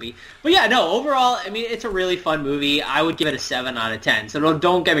of the movie. But yeah, no, overall, I mean, it's a really fun movie. I would give it a 7 out of 10. So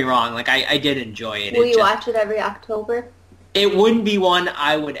don't get me wrong. Like, I did enjoy it. Will you watch it every October? It wouldn't be one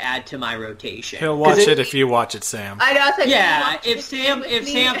I would add to my rotation. He'll watch it if you watch it, Sam. I know. Like, yeah, if Sam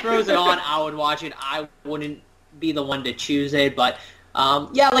throws it on, I would watch it. I wouldn't be the one to choose it. But,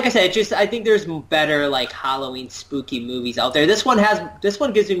 like I said, I think there's better, like, Halloween spooky movies out there. This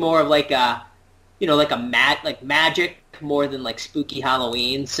one gives me more of, like, magic more than like spooky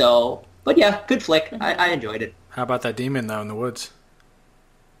Halloween. So, but yeah, good flick. Mm-hmm. I enjoyed it. How about that demon though in the woods?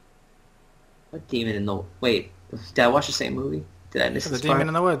 What demon in the? Wait, did I watch the same movie? Did I miss the demon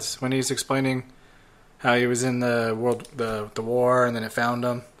in the woods when he's explaining how he was in the war and then it found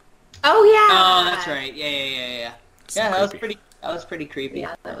him? Oh yeah. Oh, that's right. Yeah. That was pretty creepy.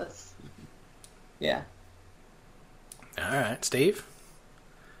 Yeah, that was. Yeah. All right, Steve.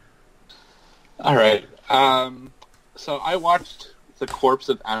 All right. So I watched The Corpse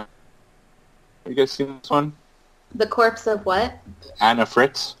of Anna. Have you guys seen this one? The Corpse of what? Anna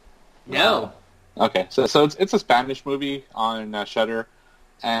Fritz. No. Okay, so it's a Spanish movie on Shudder,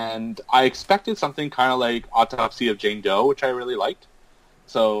 and I expected something kind of like Autopsy of Jane Doe, which I really liked.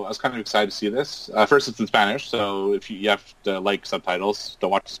 So I was kind of excited to see this. First, it's in Spanish, so if you have to like subtitles, don't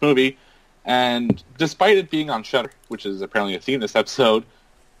watch this movie. And despite it being on Shudder, which is apparently a theme this episode,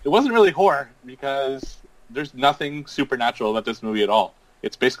 it wasn't really horror because there's nothing supernatural about this movie at all.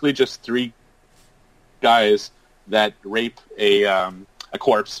 It's basically just 3 guys that rape a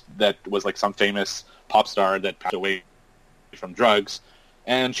corpse that was like some famous pop star that passed away from drugs,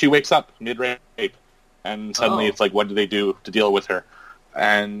 and she wakes up mid-rape, and suddenly it's like, what do they do to deal with her?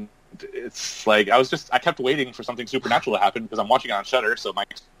 And it's like, I kept waiting for something supernatural to happen because I'm watching it on Shudder, so my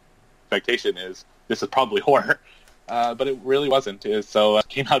expectation is this is probably horror. But it really wasn't. So I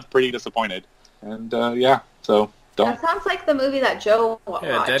came out pretty disappointed. And so don't. That sounds like the movie that Joe watched.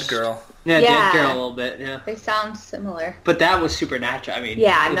 Yeah, Dead Girl. Yeah, Dead Girl a little bit, yeah. They sound similar. But that was supernatural. I mean...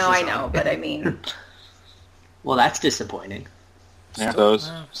 Yeah, no, I know, but I mean... Well, that's disappointing. Yeah,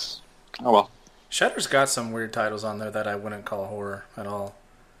 those... Oh, well. Shudder's got some weird titles on there that I wouldn't call horror at all.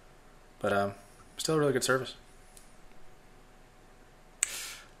 But, still a really good service.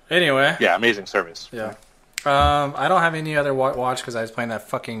 Anyway. Yeah, amazing service. Yeah. I don't have any other watch because I was playing that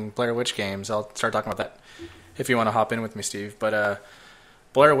fucking Blair Witch games. I'll start talking about that if you want to hop in with me, Steve. But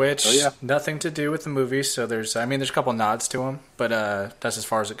Blair Witch, nothing to do with the movie. So there's a couple nods to them, but that's as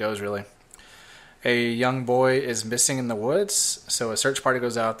far as it goes, really. A young boy is missing in the woods, so a search party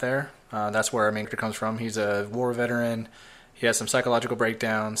goes out there. That's where our main character comes from. He's a war veteran. He has some psychological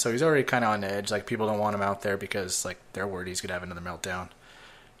breakdown, so he's already kind of on edge. Like, people don't want him out there because, like, they're worried he's going to have another meltdown.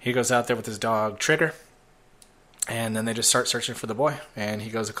 He goes out there with his dog, Trigger. And then they just start searching for the boy, and he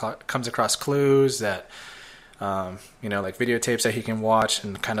comes across clues that, like videotapes that he can watch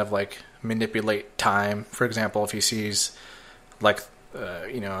and kind of like manipulate time. For example, if he sees like,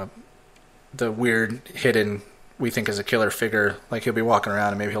 the weird hidden, we think is a killer figure, like he'll be walking around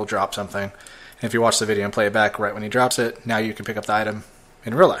and maybe he'll drop something. And if you watch the video and play it back right when he drops it, now you can pick up the item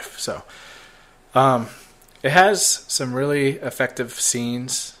in real life. So, it has some really effective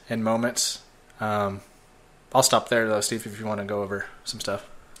scenes and moments. I'll stop there, though, Steve, if you want to go over some stuff.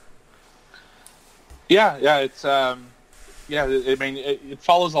 Yeah, it's it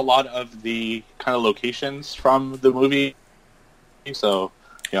follows a lot of the kind of locations from the movie. So,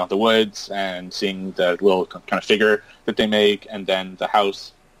 the woods and seeing the little kind of figure that they make, and then the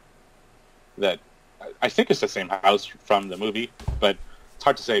house that I think is the same house from the movie, but it's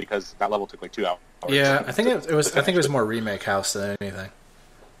hard to say because that level took like 2 hours. Yeah, I think it was more remake house than anything.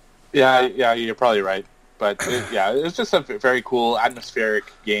 Yeah, you're probably right. But it's just a very cool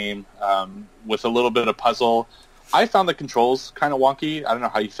atmospheric game with a little bit of puzzle. I found the controls kind of wonky. I don't know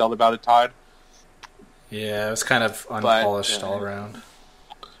how you felt about it, Todd. Yeah, it was kind of unpolished all around.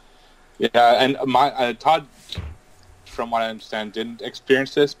 Yeah, and my Todd, from what I understand, didn't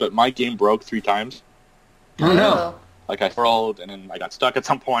experience this, but my game broke 3 times. Oh no! Like I rolled, and then I got stuck at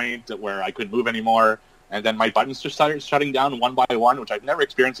some point where I couldn't move anymore, and then my buttons just started shutting down one by one, which I've never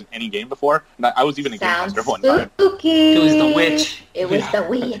experienced in any game before. And I was even a game master one time. Spooky. It was the witch. It was the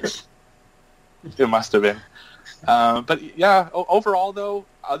witch. It must have been. But yeah, overall though,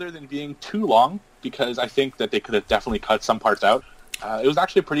 other than being too long, because I think that they could have definitely cut some parts out, it was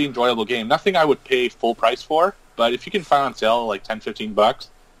actually a pretty enjoyable game. Nothing I would pay full price for, but if you can find on sale like $10-15,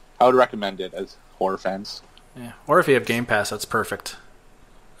 I would recommend it as horror fans. Yeah, or if you have Game Pass, that's perfect.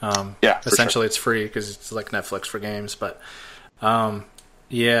 Essentially, it's free because it's like Netflix for games. But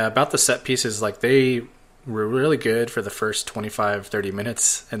yeah, about the set pieces, like they were really good for the first 25-30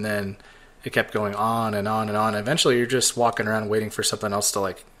 minutes, and then it kept going on and on and on. Eventually, you're just walking around waiting for something else to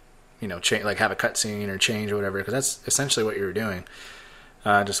like have a cutscene or change or whatever, because that's essentially what you were doing,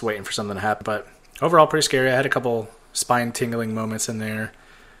 just waiting for something to happen. But overall, pretty scary. I had a couple spine-tingling moments in there,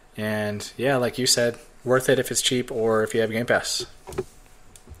 and yeah, like you said, worth it if it's cheap or if you have Game Pass.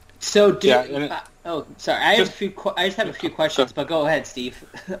 So, sorry. I just have a few questions, but go ahead, Steve.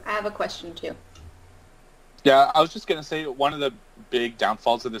 I have a question too. Yeah, I was just gonna say one of the big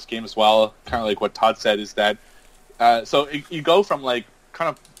downfalls of this game as well, kind of like what Todd said, is that you go from like kind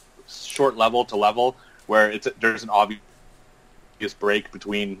of short level to level where there's an obvious break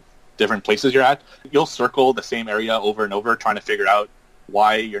between different places you're at. You'll circle the same area over and over, trying to figure out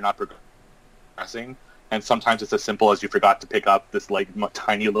why you're not progressing. And sometimes it's as simple as you forgot to pick up this like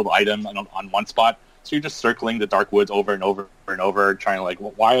tiny little item on one spot. So you're just circling the dark woods over and over and over, trying to like,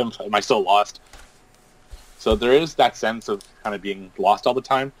 why am I still lost? So there is that sense of kind of being lost all the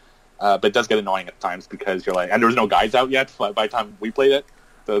time. But it does get annoying at times because you're like, and there was no guides out yet by the time we played it.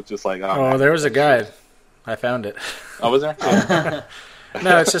 So it's just like, man. There was a guide. I found it. Oh, was there? Yeah.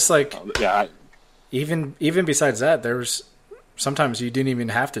 No, it's just like, yeah. Even besides that, there was sometimes you didn't even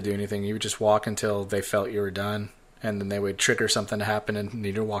have to do anything. You would just walk until they felt you were done, and then they would trigger something to happen and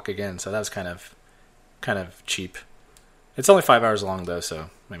need to walk again. So that was kind of cheap. It's only 5 hours long though, so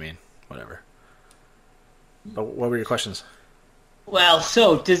I mean, whatever. But what were your questions? Well,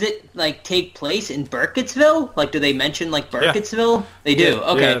 so does it like take place in Burkittsville? Like, do they mention like Burkittsville? Yeah. They do.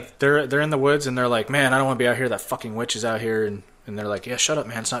 Yeah. Okay. Yeah, they're in the woods and they're like, man, I don't want to be out here. That fucking witch is out here, and they're like, yeah, shut up,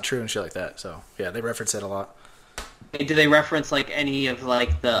 man, it's not true and shit like that. So yeah, they reference it a lot. Do they reference like any of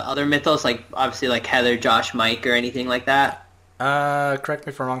like the other mythos, like obviously like Heather, Josh, Mike, or anything like that? Correct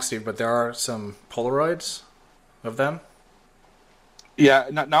me if I'm wrong, Steve, but there are some Polaroids of them. Yeah,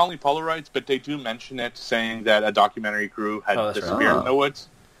 not only Polaroids, but they do mention it, saying that a documentary crew had disappeared in the woods,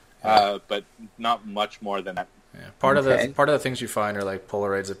 but not much more than that. Yeah, part of the things you find are like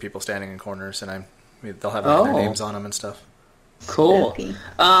Polaroids of people standing in corners, and they'll have their names on them and stuff. Cool.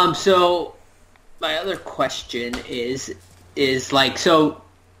 So my other question is like, so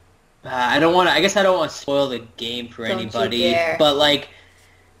I don't want to spoil the game for anybody, but like,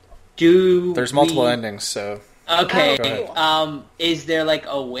 there's multiple endings, so. Okay. Is there like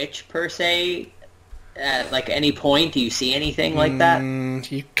a witch per se at like any point? Do you see anything like that?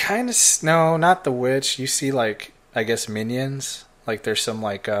 You kind of no, not the witch. You see like, I guess, minions. Like there's some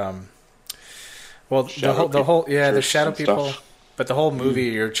like the whole the shadow people. Stuff. But the whole movie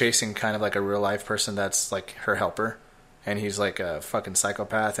you're chasing kind of like a real life person that's like her helper, and he's like a fucking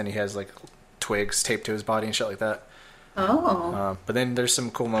psychopath, and he has like twigs taped to his body and shit like that. But then there's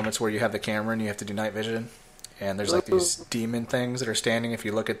some cool moments where you have the camera and you have to do night vision. And there's like these demon things that are standing. If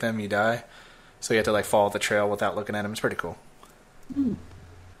you look at them, you die. So you have to like follow the trail without looking at them. It's pretty cool.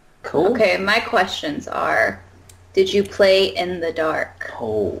 Cool. Okay, my questions are: did you play in the dark?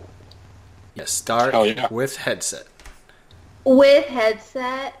 Oh, yes, dark with headset. With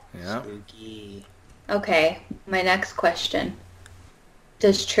headset. Yeah. Spooky. Okay, my next question: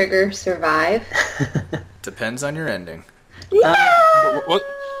 does Trigger survive? Depends on your ending. What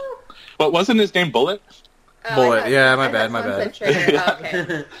wasn't his name Bullet? Bullet, yeah, my bad.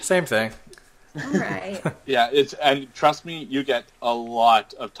 Okay. Same thing. All right. Yeah, and trust me, you get a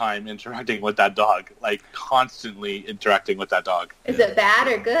lot of time interacting with that dog, like constantly interacting with that dog. Is it bad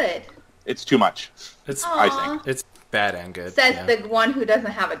or good? It's too much. I think it's bad and good. Says the one who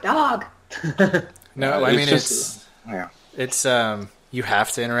doesn't have a dog. No, I mean it's you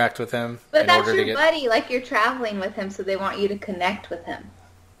have to interact with him. But that's your buddy, like you're traveling with him, so they want you to connect with him.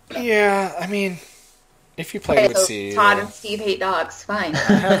 Yeah, I mean. If you play with C, Todd and Steve hate dogs. Fine. I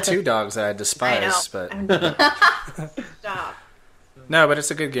have 2 dogs that I despise, but stop. No, but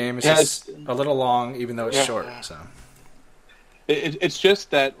it's a good game. It's just a little long, even though it's short. So it's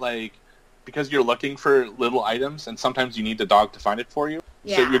just that, like, because you're looking for little items, and sometimes you need the dog to find it for you.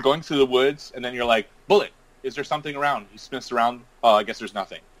 Yeah. So you're going through the woods, and then you're like, Bullet, is there something around? He sniffs around. Oh, I guess there's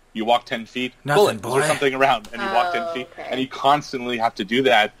nothing. You walk 10 feet, Nothing, bullet, is there something around? And you walk 10 feet, and you constantly have to do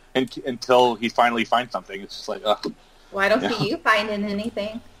that until he finally finds something. It's just like, ugh. Well, I don't see you finding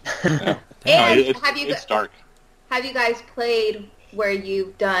anything. Yeah. And it's dark. Have you guys played where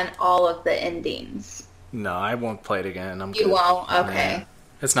you've done all of the endings? No, I won't play it again. You won't? Okay. Yeah.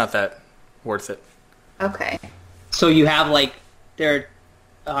 It's not that worth it. Okay. So you have there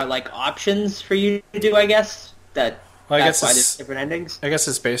are options for you to do, I guess. That's why there's different endings. I guess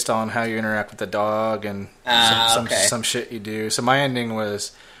it's based on how you interact with the dog and some shit you do. So my ending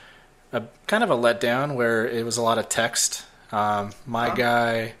was kind of a letdown where it was a lot of text. My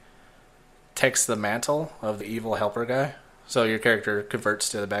guy takes the mantle of the evil helper guy, so your character converts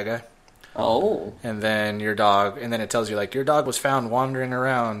to the bad guy. Oh. And then your dog, and then it tells you your dog was found wandering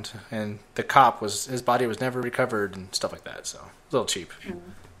around, and the cop his body was never recovered and stuff like that. So a little cheap.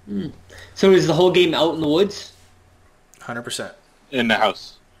 Mm. So is the whole game out in the woods? 100%. In the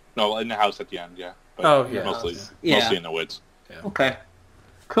house. No, in the house at the end, yeah. But mostly in the woods. Yeah. Okay.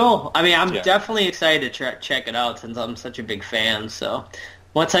 Cool. I mean, I'm definitely excited to check it out since I'm such a big fan. So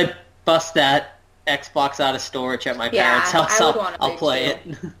once I bust that Xbox out of storage at my parents' house, I'll play it.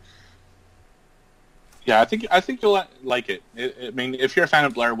 Yeah, I think you'll like it. I mean, if you're a fan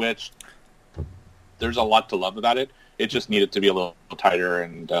of Blair Witch, there's a lot to love about it. It just needed to be a little tighter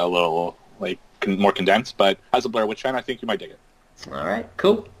and a little more condensed. But as a Blair Witch fan, I think you might dig it. All right,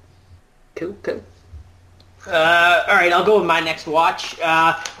 cool. All right, I'll go with my next watch.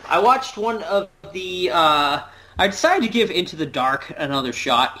 I watched one of the. I decided to give Into the Dark another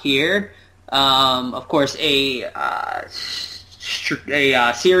shot here. Of course, a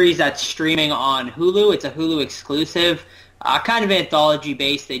series that's streaming on Hulu. It's a Hulu exclusive, kind of anthology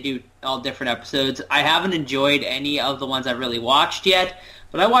based. They do all different episodes. I haven't enjoyed any of the ones I've really watched yet,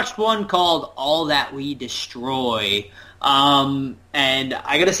 but I watched one called All That We Destroy. And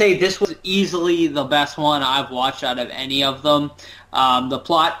I gotta say, this was easily the best one I've watched out of any of them. The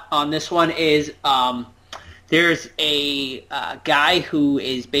plot on this one is there's a guy who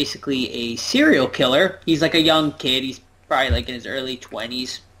is basically a serial killer. He's like a young kid. He's probably in his early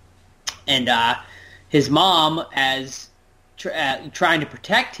 20s. And his mom, as trying to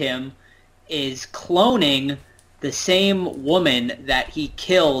protect him, is cloning the same woman that he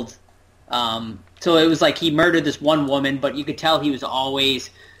killed. So it was he murdered this one woman, but you could tell he was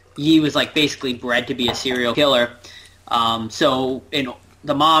basically bred to be a serial killer. So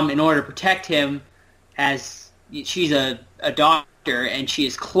the mom, in order to protect him, she's a doctor, and she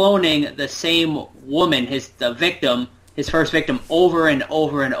is cloning the same woman, his first victim, over and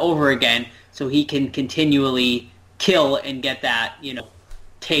over and over again, so he can continually kill and get that,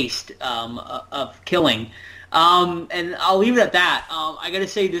 taste of killing. And I'll leave it at that. I gotta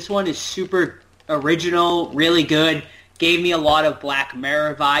say, this one is super original, really good. Gave me a lot of Black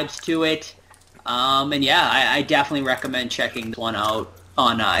Mirror vibes to it. And yeah, I definitely recommend checking this one out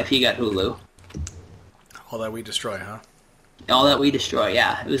on if you got Hulu. All That We Destroy, huh? All That We Destroy,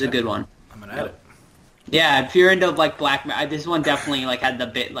 yeah. It was a good one. I'm gonna add it. Yeah, if you're into Black Mirror, this one definitely had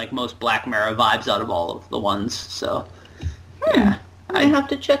the most Black Mirror vibes out of all of the ones. So yeah, I have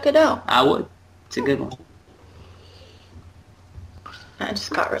to check it out. I would. It's a good one. I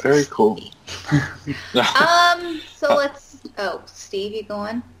just got really very cool. So let's. Oh, Steve, you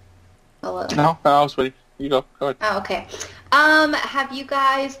going? Hello. No, I was waiting. You go. Go ahead. Oh, okay. Have you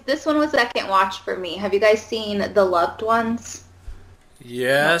guys? This one was second watch for me. Have you guys seen The Loved Ones?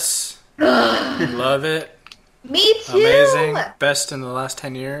 Yes. Love it. Me too. Amazing. Best in the last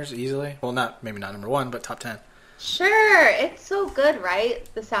 10 years, easily. Well, maybe not number 1, but top 10. Sure, it's so good, right?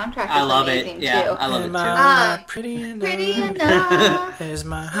 The soundtrack is amazing too. I love it too. Pretty enough. Pretty enough. Is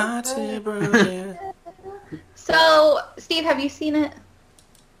my heart still broken? So, Steve, have you seen it?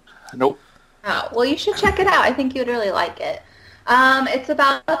 Nope. Oh, well, you should check it out. I think you'd really like it. It's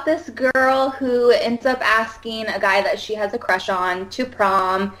about this girl who ends up asking a guy that she has a crush on to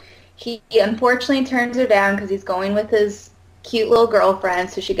prom. He unfortunately turns her down because he's going with his cute little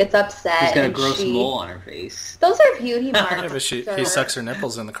girlfriend, so she gets upset. She's got a gross mole on her face. Those are beauty marks. Yeah, but he sucks her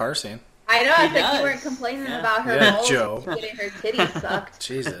nipples in the car scene. I know, I think you weren't complaining about her moles Joe. getting her titties sucked.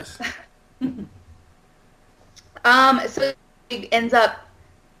 Jesus. So she ends up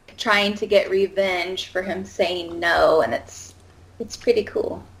trying to get revenge for him saying no, and it's pretty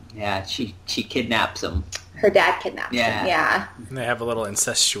cool. Yeah, she kidnaps him. Her dad kidnaps him, yeah. And they have a little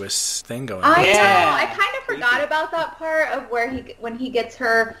incestuous thing going on. I know. I kind of forgot about that part of when he gets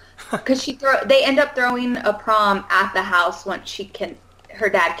her, because they end up throwing a prom at the house once her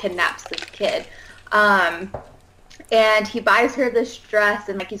dad kidnaps this kid. And he buys her this dress,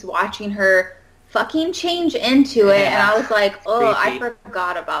 and he's watching her fucking change into it, and I was like, oh, I Creepy.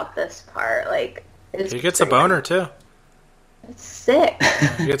 forgot about this part. Like, it's He gets a boner too. It's sick.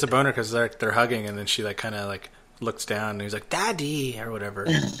 He gets a boner because they're hugging, and then she like kind of like looks down, and he's like, "Daddy" or whatever.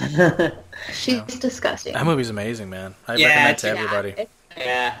 She's disgusting. That movie's amazing, man. I recommend it to everybody.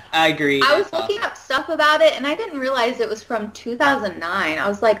 Yeah, I agree. I was looking up stuff about it, and I didn't realize it was from 2009. I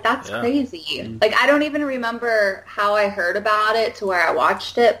was like, that's crazy. Like, I don't even remember how I heard about it to where I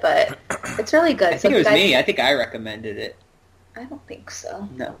watched it, but it's really good. I think it was me. I think I recommended it. I don't think so.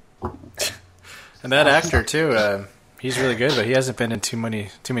 No. And that actor too, he's really good, but he hasn't been in too many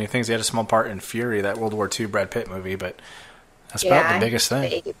things. He had a small part in Fury, that World War II Brad Pitt movie, but that's about the biggest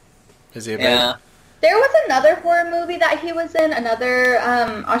thing. Is he a babe? There was another horror movie that he was in, another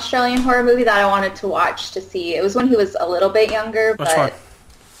Australian horror movie that I wanted to watch to see. It was when he was a little bit younger, Which one?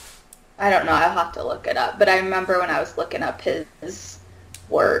 I don't know. I'll have to look it up. But I remember when I was looking up his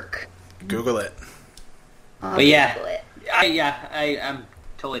work. Google it. But yeah, I'm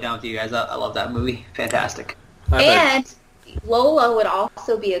totally down with you guys. I love that movie. Fantastic. And Lola would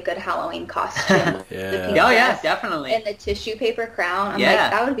also be a good Halloween costume. Definitely. In the tissue paper crown. I'm Yeah.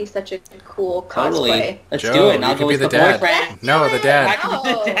 like, that would be such a cool Totally. cosplay. Let's Joe, do it. And you I'll can go be with the the dad. boyfriend. No, the dad. I can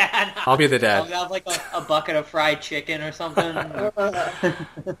be the dad. I'll be the dad. I'll have like a bucket of fried chicken or something.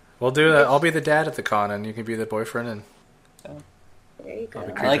 We'll do that. I'll be the dad at the con, and you can be the boyfriend. And there you go.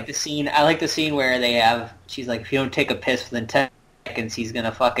 I like the scene where she's like, if you don't take a piss within 10 seconds, he's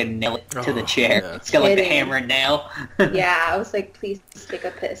gonna fucking nail it to the chair. yeah. It's got like the Kidding. hammer and nail. Yeah, I was like, please take a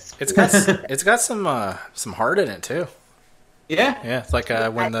piss. it's got some heart in it too. Yeah. It's like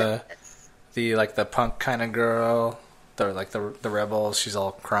when the punk kind of girl, the rebel, she's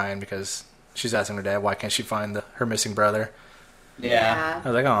all crying because she's asking her dad why can't she find her missing brother. Yeah. I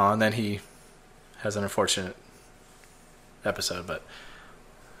was like, oh, and then he has an unfortunate episode, but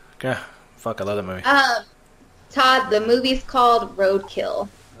yeah, fuck, I love that movie. Todd, the movie's called Roadkill.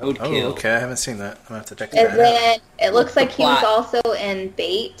 Oh, okay, I haven't seen that. I'm gonna have to check it And out. then it looks like he was Plot. also in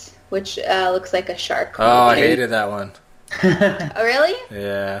Bait, which looks like a shark Oh, I movie. hated that one. Oh, really?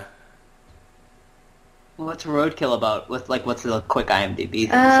 Yeah. What's Roadkill about? What's the quick IMDb thing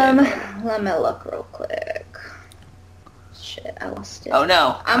to say? Let me look real quick. Shit, I lost it. Oh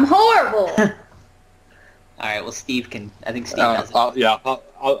no. I'm horrible. All right. Well, Steve can. I think Steve has it.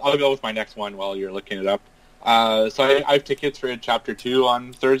 I'll go with my next one while you're looking it up. So I have tickets for Chapter 2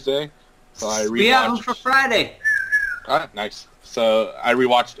 on Thursday. So I rewatched. We have them for Friday. Nice. So I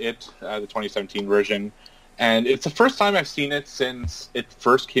rewatched it, the 2017 version, and it's the first time I've seen it since it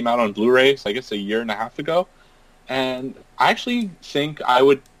first came out on Blu-ray, so I guess a year and a half ago. And I actually think I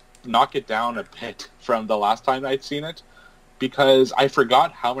would knock it down a bit from the last time I'd seen it, because I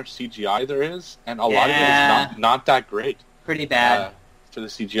forgot how much CGI there is, and a lot of it is not that great. Pretty bad. For the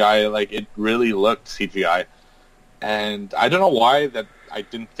CGI, like, it really looked CGI. And I don't know why that I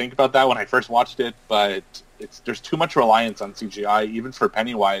didn't think about that when I first watched it, but there's too much reliance on CGI, even for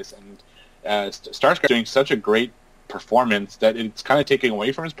Pennywise, and Starscream doing such a great performance that it's kind of taking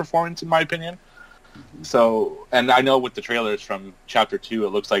away from his performance, in my opinion. So, and I know with the trailers from Chapter 2, it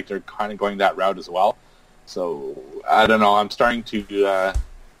looks like they're kind of going that route as well. So, I don't know, I'm starting to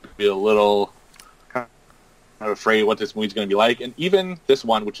be a little kind of afraid what this movie's going to be like. And even this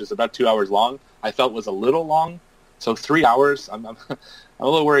one, which is about 2 hours long, I felt was a little long. So 3 hours, I'm a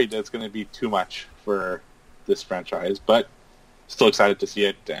little worried that it's going to be too much for this franchise, but still excited to see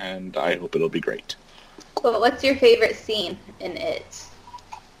it, and I hope it'll be great. Well, what's your favorite scene in it?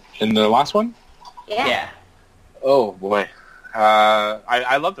 In the last one? Yeah. Oh, boy.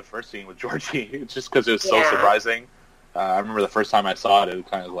 I love the first scene with Georgie. It's just because it was so surprising. I remember the first time I saw it was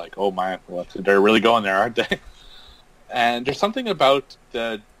kind of like, oh, my, well, they're really going there, aren't they? And there's something about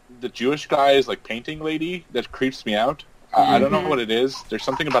the Jewish guy's like painting lady that creeps me out. I don't know what it is. There's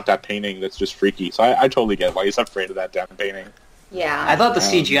something about that painting that's just freaky. So I totally get why he's afraid of that damn painting. Yeah. I thought the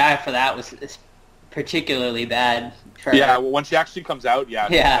CGI for that was particularly bad. When she actually comes out, it's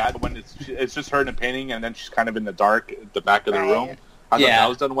bad. When it's just her in a painting, and then she's kind of in the dark at the back of the room. I thought that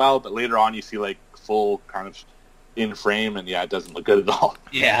was done well, but later on you see like full kind of in frame, and it doesn't look good at all.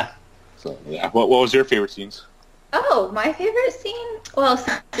 Yeah. So what was your favorite scenes? Oh, my favorite scene? Well,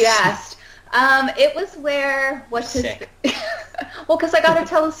 since you asked. It was where, well, because I got to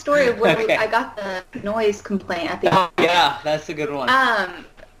tell the story of when I got the noise complaint at the end. Yeah, that's a good one.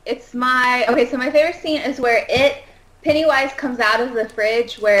 So my favorite scene is where Pennywise comes out of the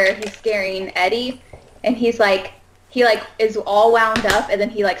fridge where he's scaring Eddie, and he is all wound up, and then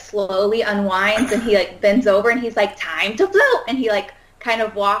he like slowly unwinds, and he like bends over, and he's like, time to float, and he like kind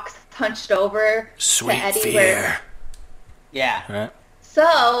of walks hunched over Sweet to Eddie. fear. Yeah.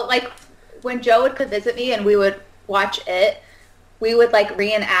 So, like, when Joe would come visit me and we would watch it, we would like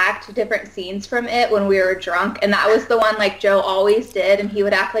reenact different scenes from it when we were drunk, and that was the one like Joe always did, and he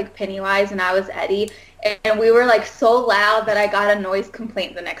would act like Pennywise and I was Eddie, and we were like so loud that I got a noise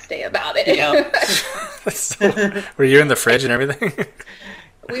complaint the next day about it. Yep. Were you in the fridge and everything?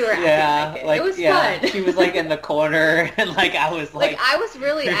 We were acting like it. It was fun. She was like in the corner, and like I was like I was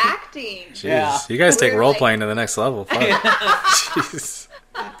really acting. Jeez, yeah. You guys take role playing to the next level. Jeez.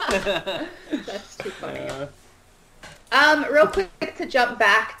 That's too funny. Real quick to jump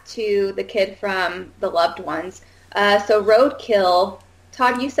back to the kid from The Loved Ones. So Roadkill.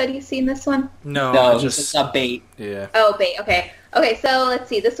 Todd, you said you've seen this one? No, just a bait. Yeah. Oh, bait. Okay. Okay, so let's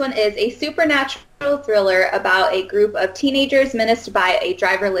see. This one is a supernatural thriller about a group of teenagers menaced by a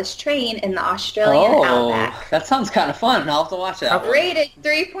driverless train in the Australian outback. That sounds kind of fun. I'll have to watch that. Rated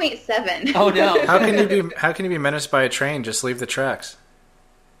 3.7. Oh no! How can you be menaced by a train? Just leave the tracks.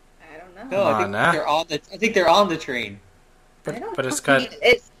 I don't know. No, I think they're on the train. But it's got.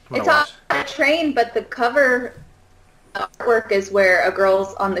 It's on a train, but the cover artwork is where a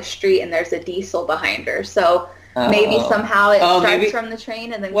girl's on the street and there's a diesel behind her. So. Maybe somehow it starts from the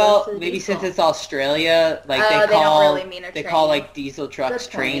train and then goes to the maybe diesel. since it's Australia, like they call like diesel trucks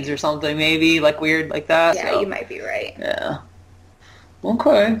trains or something. Maybe like weird like that. Yeah, you might be right. Yeah.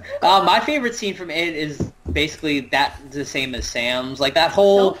 Okay. My favorite scene from it is basically the same as Sam's. Like that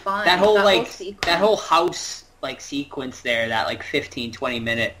whole that whole house like sequence there. That like 15-20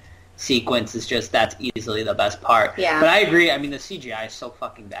 minute sequence is that's easily the best part. Yeah. But I agree. I mean, the CGI is so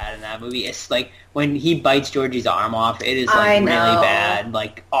fucking bad in that movie. It's like when he bites Georgie's arm off, it is like really bad,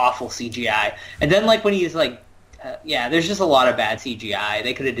 like awful CGI. And then like when he's like, there's just a lot of bad CGI.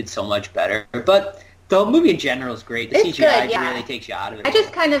 They could have did so much better. But the movie in general is great. The CGI really takes you out of it. I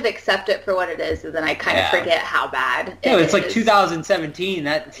just kind of accept it for what it is, and then I kind of forget how bad it is. It's like 2017.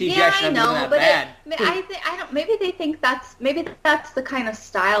 That CGI shouldn't have been that bad. Maybe they think that's the kind of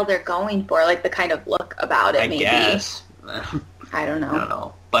style they're going for, like the kind of look about it. I guess. I don't know. I don't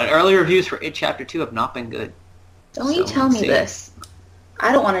know. But early reviews for It Chapter 2 have not been good. Don't you tell me this.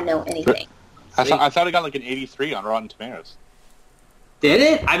 I don't want to know anything. I thought it got like an 83 on Rotten Tomatoes. Did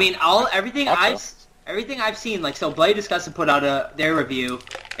it? I mean, everything I've seen, like, so Blade Disgusted put out their review,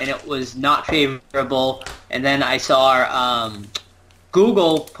 and it was not favorable. And then I saw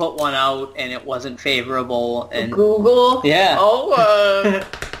Google put one out, and it wasn't favorable. And Google? Yeah. Oh.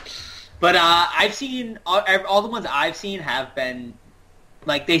 But I've seen all the ones I've seen have been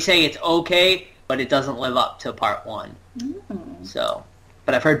like they say it's okay, but it doesn't live up to part one. So,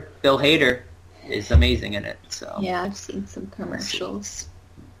 but I've heard Bill Hader is amazing in it. So yeah, I've seen some commercials.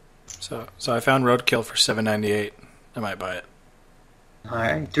 So I found Roadkill for $7.98. I might buy it. All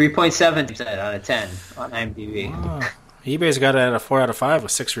right, 3.7 out of 10 on IMDb. Oh, eBay's got it at a 4 out of 5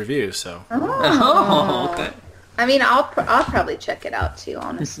 with 6 reviews. So. Oh, okay. I mean, I'll probably check it out too.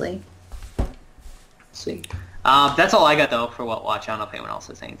 Honestly. See. That's all I got though for What Watch. I don't know if anyone else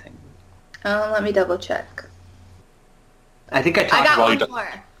has anything. Let me double check. I think I got one more.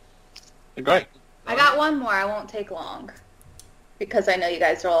 Great. I got one more. I won't take long because I know you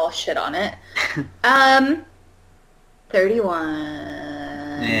guys are all shit on it. 31.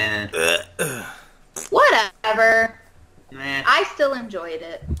 Yeah. Whatever. Nah. I still enjoyed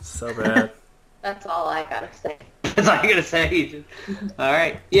it. So bad. That's all I gotta say. That's all I gotta say. All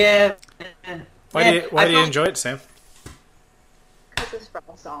right. Yeah. Why do you enjoy it, Sam? Because it's from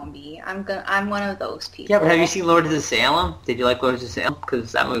a zombie. I'm one of those people. Yeah, but have you seen Lords of Salem? Did you like Lords of Salem?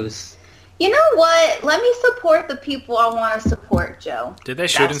 Because that movie was... You know what? Let me support the people I want to support, Joe. Did they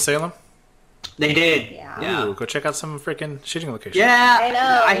shoot in Salem? They did. Yeah. Ooh, go check out some freaking shooting locations. Yeah. I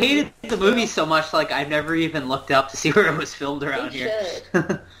know. I hated the movie so much, like, I've never even looked up to see where it was filmed around here.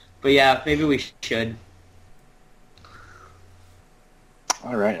 Should. But yeah, maybe we should.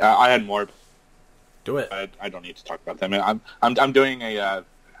 All right. I had more. Do it. I don't need to talk about them. I'm doing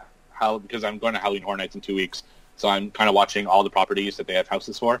because I'm going to Halloween Horror Nights in 2 weeks, so I'm kind of watching all the properties that they have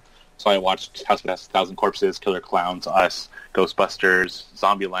houses for. So I watched House of a Thousand Corpses, Killer Clowns, Us, Ghostbusters,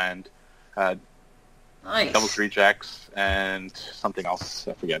 Zombieland, Nice. Devil's Rejects, and something else.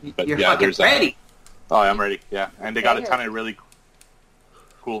 I forget. But You're yeah, fucking ready. Oh, I'm ready. Yeah, and they got a ton of really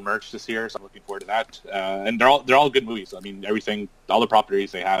cool merch this year, so I'm looking forward to that. And they're all good movies. I mean, all the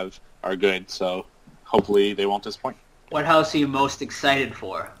properties they have are good. So hopefully they won't disappoint. What house are you most excited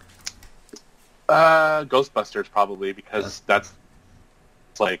for? Ghostbusters probably, because that's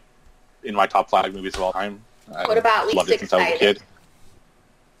like in my top 5 movies of all time. What about least loved it since I was a kid.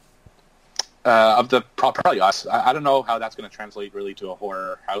 Probably Us. I don't know how that's going to translate really to a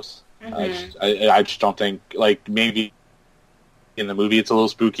horror house. Mm-hmm. I just don't think, like, maybe in the movie it's a little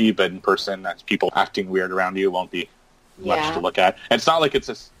spooky, but in person, that's people acting weird around you won't be much to look at. And it's not like it's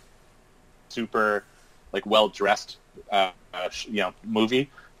a super like well dressed movie.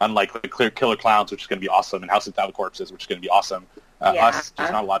 Unlike the Killer Clowns, which is going to be awesome, and House of Thousand Corpses, which is going to be awesome. Us,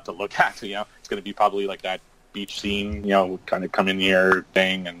 there's not a lot to look at. It's going to be probably like that beach scene, kind of come in here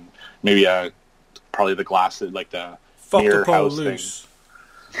thing, and maybe probably the glass, like the mirror house loose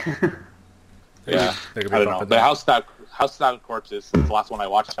thing. Yeah, I don't know. But House of Thousand Corpses is the last one I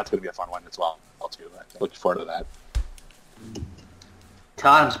watched. That's going to be a fun one as well, too. Looking forward to that.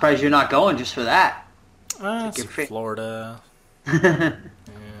 Todd, I'm surprised you're not going just for that. It's Florida.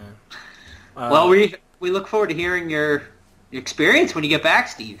 Well, we look forward to hearing your experience when you get back,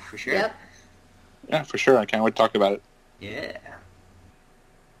 Steve, for sure. Yep. Yeah, for sure. I can't wait to talk about it. Yeah.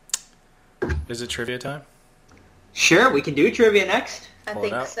 Is it trivia time? Sure, we can do trivia next. I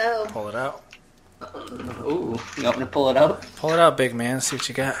think so. Pull it out. Ooh, you want me to pull it out? Pull it out, big man. See what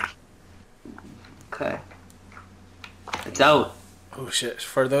you got. Okay. It's out. Oh, shit.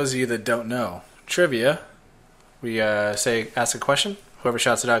 For those of you that don't know, trivia, we ask a question. Whoever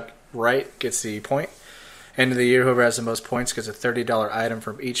shouts it out right gets the point. End of the year, whoever has the most points gets a $30 item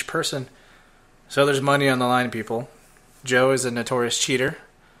from each person. So there's money on the line, people. Joe is a notorious cheater,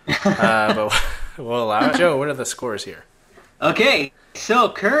 but we'll allow it. Joe, what are the scores here? Okay, so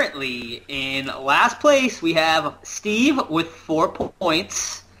currently in last place we have Steve with 4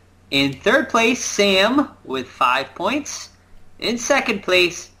 points. In third place, Sam with 5 points. In second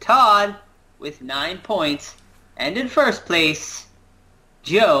place, Todd with 9 points. And in first place,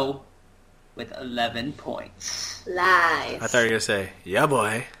 Joe with 11 points. Lies. I thought you were going to say, yeah,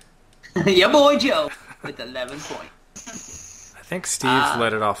 boy. Yeah, boy, Joe with 11 points. I think Steve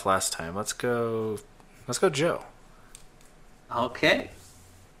let it off last time. Let's go Joe. Okay.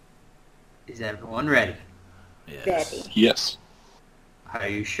 Is everyone ready? Yes. Ready. Yes. Are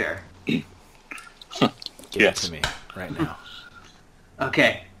you sure? Give it to me right now.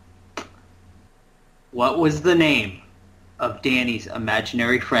 Okay. What was the name of Danny's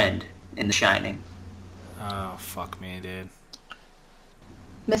imaginary friend in The Shining? Oh, fuck me, dude.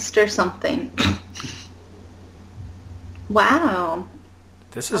 Mr. Something. Wow.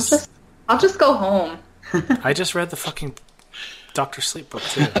 This is... I'll just go home. I just read the fucking Dr. Sleep book,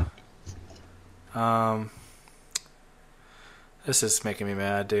 too. This is making me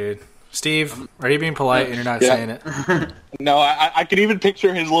mad, dude. Steve, are you being polite and you're not saying it? No, I could even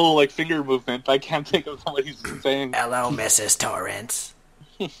picture his little like finger movement, but I can't think of what he's saying. Hello, Mrs. Torrance.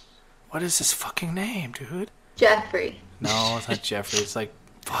 What is his fucking name, dude? Jeffrey. No, it's not Jeffrey. It's like,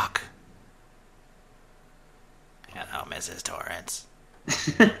 fuck. Hello, Mrs. Torrance.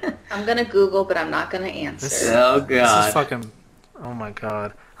 I'm gonna Google, but I'm not gonna answer. Oh god. This is fucking... Oh my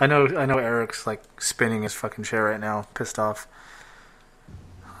god. I know Eric's like spinning his fucking chair right now, pissed off.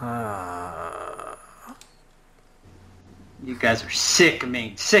 You guys are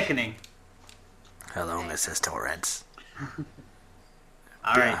sickening. Hello, Mrs. Torrance.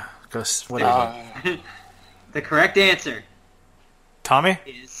 All right. What is it? The correct answer Tommy?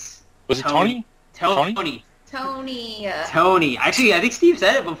 is... Was it Tony? Tony. Tony. Actually, I think Steve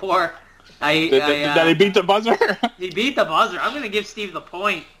said it before. That he beat the buzzer? He beat the buzzer. I'm going to give Steve the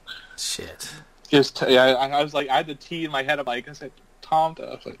point. Shit. I was like, I had the T in my head. I'm like, I said Tom. I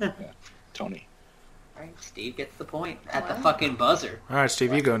was like, yeah, Tony. All right, Steve gets the point at the fucking buzzer. All right,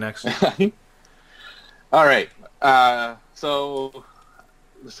 Steve, you go next. All right. So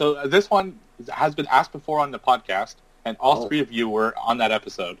this one has been asked before on the podcast, and all three of you were on that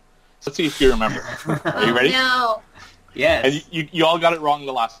episode. So let's see if you remember. Are you ready? No. Yes. And you all got it wrong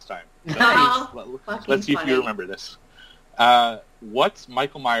the last time. So No. let's see if you remember this. What's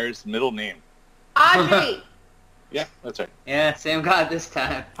Michael Myers' middle name? Audrey. Yeah, that's right. Yeah, Sam got it this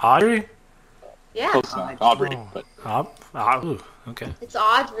time. Audrey? Yeah. Close enough. Aubrey. But Okay. It's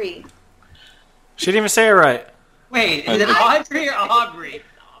Audrey. She didn't even say it right. Wait, is it Audrey or Aubrey?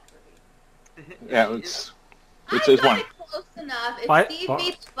 yeah, it's I one. got it close enough. If What? Steve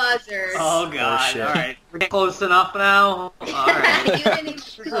beats buzzers. Oh god! shit. All right, we're getting close enough now. All right. You didn't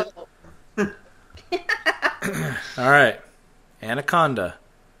even go. All right. Anaconda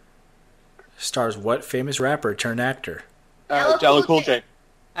stars what famous rapper turned actor? Jello Cool J.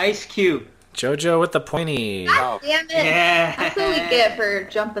 Ice Cube. JoJo with the pointy. God damn it. Yeah. That's what we get for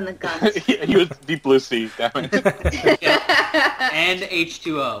jumping the guns. He was Deep Blue Sea. Damn it. And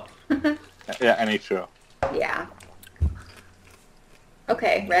H2O. Yeah, and H2O. Yeah.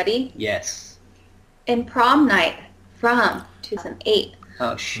 Okay, ready? Yes. In Prom Night from 2008,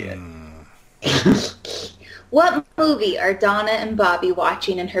 Oh shit. what movie are Donna and Bobby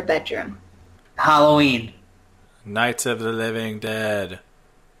watching in her bedroom? Halloween. Nights of the Living Dead.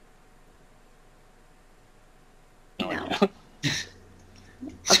 No.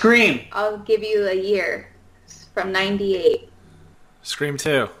 Scream. I'll give you a year. It's from 98. Scream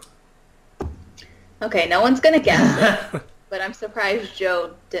 2. Okay, no one's going to guess it. But I'm surprised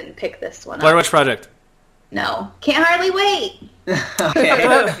Joe didn't pick this one Blair up. Witch Project. No. Can't hardly wait.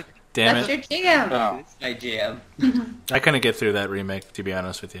 Okay. Damn That's it. your jam. Oh. It's my jam. I couldn't get through that remake, to be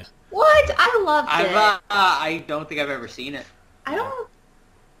honest with you. What? I loved it. I don't think I've ever seen it. I don't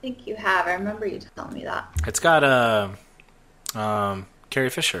think you have. I remember you telling me that. It's got Carrie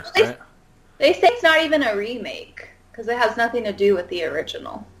Fisher, They- right? They say it's not even a remake because it has nothing to do with the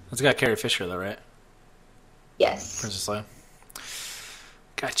original. It's got Carrie Fisher, though, right? Yes. Princess Leia.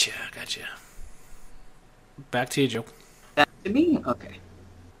 Gotcha. Back to you, Joe. Back to me? Okay.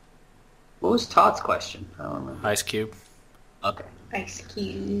 What was Todd's question? I don't remember. Ice Cube. Okay. Ice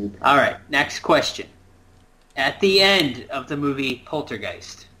Cube. All right. Next question. At the end of the movie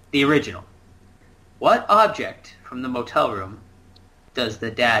Poltergeist, the original, what object from the motel room does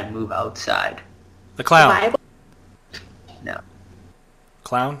the dad move outside? The clown. Bible? No.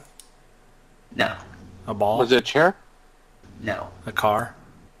 Clown? No. A ball? Was it a chair? No. A car?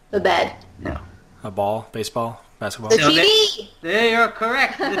 The bed. No. A ball? Baseball? Basketball? The So TV. They are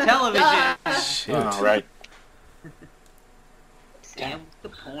correct. The television. Shoot. Oh, right. Sam with the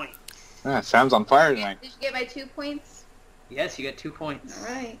point. Yeah, Sam's on fire tonight. Did you get my 2 points? Yes, you got 2 points.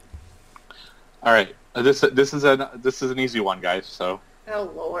 All right. All right. This is an easy one, guys. So,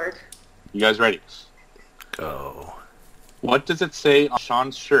 Oh, Lord. you guys ready? Go. What does it say on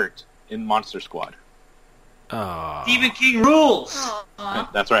Sean's shirt in Monster Squad? Oh. Stephen King rules. Aw.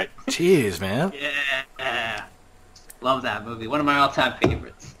 That's right. Jeez, man. Yeah. Love that movie. One of my all-time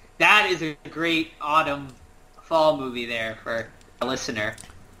favorites. That is a great autumn, fall movie there for a listener.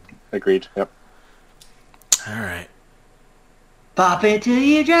 Agreed. Yep. All right. Pop it till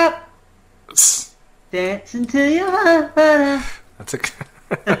you drop. Dance until you That's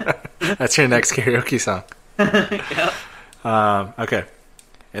That's your next karaoke song. Yep. Okay.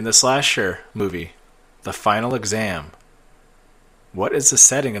 In the slasher movie, The Final Exam, what is the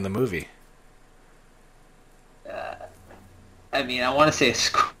setting in the movie? I mean, I want to say a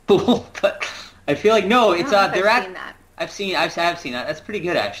school, but I feel like no. It's I don't know if they're I've at. seen that. I have seen that. That's pretty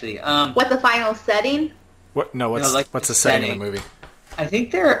good actually. What the final setting? What? No. What's No, like what's the the setting setting. in the movie? I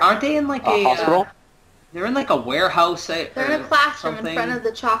think aren't they in like A hospital? They're in like a warehouse. They're in a classroom in front of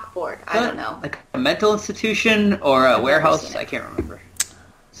the chalkboard. I don't know. Like a mental institution or a never warehouse. seen it. I can't remember.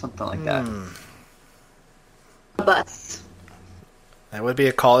 Something like that. A bus. That would be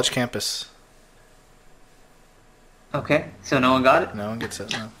a college campus. Okay, so no one got it. No one gets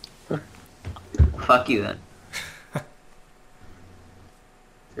it. No. Fuck you then. Is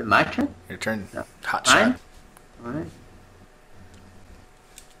it my turn? Your turn. No. Hot Mine? shot. Alright.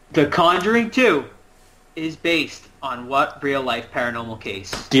 The Conjuring 2 is based on what real-life paranormal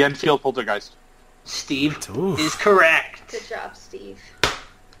case? The Enfield Poltergeist. Steve Oof. is correct. Good job, Steve.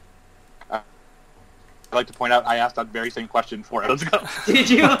 I'd like to point out I asked that very same question 4 hours ago. Did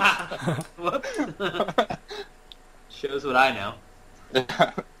you? Whoops. Shows what I know. What'd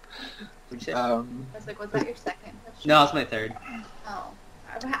you say? I was like, was that your second question? No, it's my third. Oh.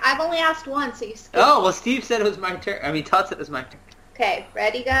 I've only asked one, so you skipped. Oh, well, Steve said it was my turn. I mean, Todd said it was my turn. Okay,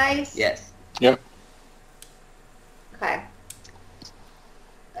 ready, guys? Yes. Yep. Okay.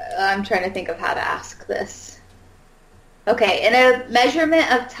 I'm trying to think of how to ask this. Okay, in a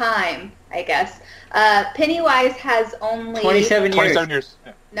measurement of time, I guess, Pennywise has only... 27 years. 27 years.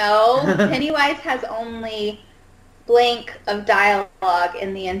 Yeah. No, Pennywise has only blank of dialogue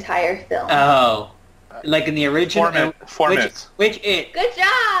in the entire film. Oh. Like in the original... 4 minutes. Which it? Good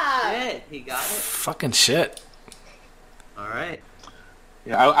job! Shit, he got it. Fucking shit. All right.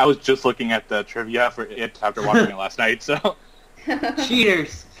 Yeah, I was just looking at the trivia for it after watching it last night, so...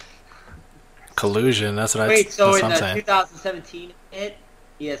 Cheaters. Collusion. That's what Wait, so that's in what the I'm saying. 2017 it,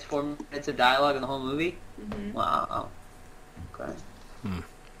 he has 4 minutes of dialogue in the whole movie? Mhm. Wow. Okay.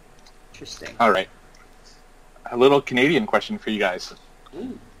 Interesting. All right. A little Canadian question for you guys.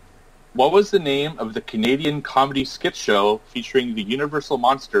 Ooh. What was the name of the Canadian comedy skit show featuring the Universal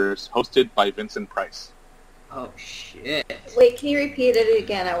Monsters hosted by Vincent Price? Oh, shit. Wait, can you repeat it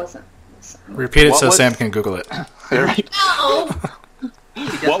again? I wasn't listening. Repeat it What so was- Sam can Google it. Right. No!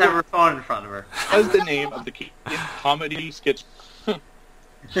 She does What have was- her phone in front of her. What was the name of the Canadian comedy skit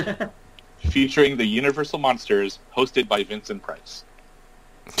featuring the Universal Monsters hosted by Vincent Price?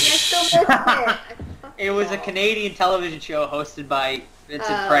 I still missed it. It was a Canadian television show hosted by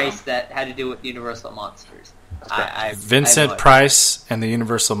Vincent Oh. Price that had to do with Universal Monsters. I Vincent have no Price and the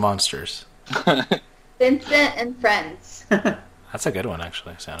Universal Monsters. Is Vincent and Friends. That's a good one,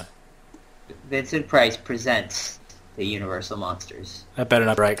 actually, Santa. Vincent Price presents the Universal Monsters. That better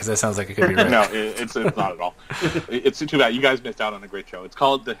not be right, because that sounds like it could be right. No, it's not at all. It's too bad. You guys missed out on a great show. It's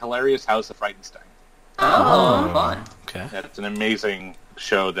called The Hilarious House of Frightenstein. Oh, fun. Okay. It's an amazing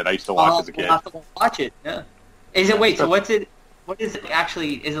show that I used to watch as a kid. I'll have to watch it, yeah. Is it, wait, so what is it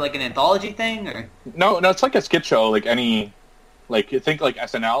actually, is it like an anthology thing, or? No, it's like a skit show, like any, like, you think like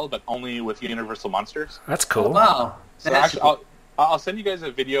SNL, but only with Universal Monsters. That's cool. Oh, wow. So actually, I'll send you guys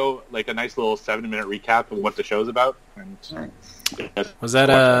a video, like a nice little 7-minute recap of what the show's about. And nice. Was that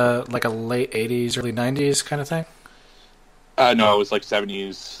like a late 80s, early 90s kind of thing? No, it was like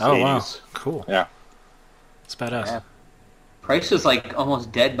 70s, Oh, 80s. wow. Cool. Yeah. It's badass. Yeah. Price was like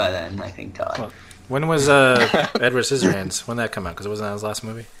almost dead by then, I think, Todd. Well, when was Edward Scissorhands? When did that come out? Because it wasn't that his last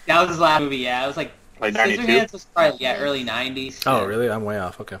movie? That was his last movie, yeah. It was like 92? Scissorhands was probably, early 90s. Oh, really? I'm way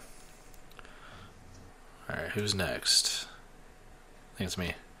off. Okay. All right, who's next? I think it's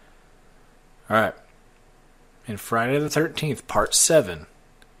me. All right. In Friday the 13th, Part 7,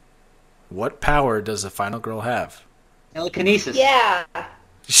 what power does the final girl have? Telekinesis. Yeah.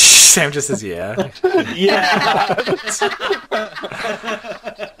 Sam just says, yeah. Yeah.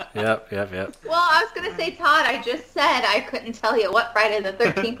 Yep. Well, I was going to say, Todd, I just said I couldn't tell you what Friday the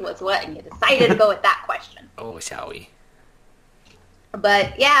 13th was what, and you decided to go with that question. Oh, shall we?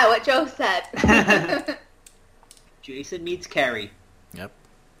 But, yeah, what Joe said. Jason meets Carrie. Yep.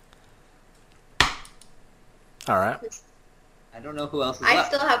 All right. I don't know who else is I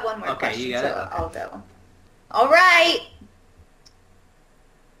left. still have one more Okay, question, you got so it? Okay. I'll go. All right.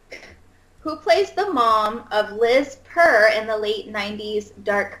 Who plays the mom of Liz Purr in the late 90s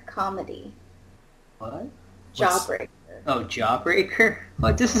dark comedy? What? Jawbreaker. Oh, Jawbreaker?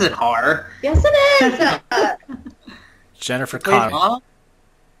 What? This isn't horror. Yes, it is. Jennifer Plays Connelly. mom?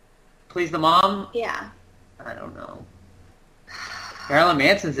 Plays the mom? Yeah. I don't know. Marilyn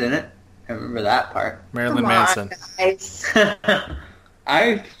Manson's in it. I remember that part. Marilyn Come Manson. on, guys.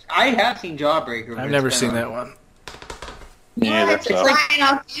 I have seen Jawbreaker. but I've it's never been seen a- that one. Yeah, What? that's Fine,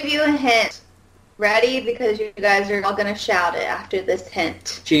 I'll give you a hint. Ready? Because you guys are all going to shout it after this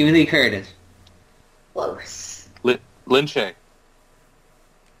hint. Jamie Lee Curtis. Close. Lin Shaye.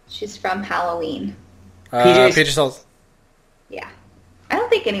 She's from Halloween. PJ Souls. Yeah. I don't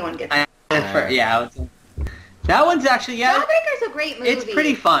think anyone gets it. That one's actually, Jawbreaker's a great movie. it's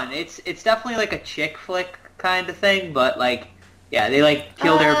pretty fun. It's definitely like a chick flick kind of thing, but like, yeah, they like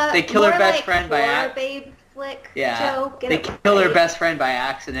kill they kill her best friend by accident. Babe flick joke. They kill their best friend by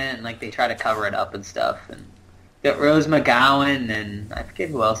accident, and like they try to cover it up and stuff. And got Rose McGowan, and I forget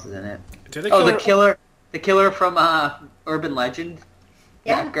who else is in it. The killer from Urban Legend.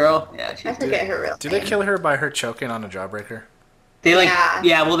 Yeah. That girl. Yeah, I forget her real name. Do they kill her by her choking on a jawbreaker? They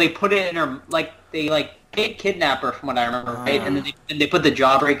Yeah. well, they put it in her, like, they, like, kidnap her from what I remember, right? And then they put the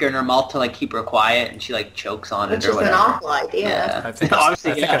jawbreaker in her mouth to, like, keep her quiet, and she, like, chokes on Which it or is whatever. an awful idea. Yeah. I think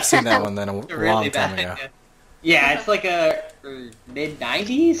Obviously, I've seen that one then a Really long time bad. ago. Yeah, it's like a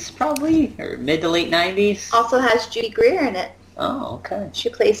mid-90s, probably, or mid to late 90s. Also has Judy Greer in it. Oh, okay. She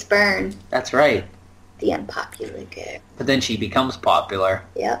plays Fern, That's right. the unpopular girl. But then she becomes popular.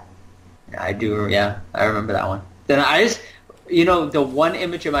 Yep. I do, I remember that one. Then I just, the one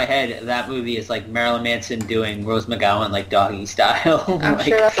image in my head of that movie is like Marilyn Manson doing Rose McGowan like doggy style. I'm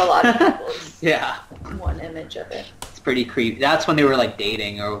sure that's a lot of people's Yeah. one image of it. It's pretty creepy. That's when they were like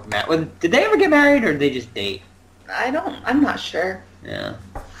dating or did they ever get married or did they just date? I'm not sure. Yeah.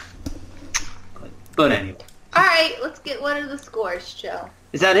 But anyway. All right, what are the scores, Joe?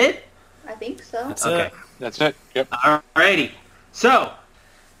 Is that it? I think so. That's Okay. it. That's it. Yep. Alrighty. So,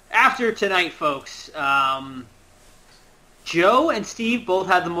 after tonight, folks, Joe and Steve both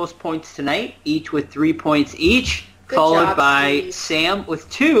had the most points tonight, each with 3 points each, Good followed job, by Steve. Sam with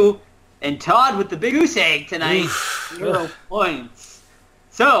 2, and Todd with the big goose egg tonight, 0 points.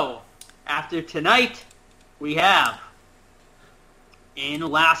 So, after tonight, we have, in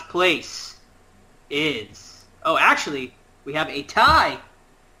last place is, we have a tie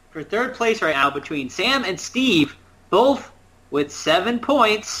for third place right now between Sam and Steve, both with 7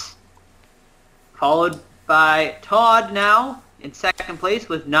 points, followed by Todd now in second place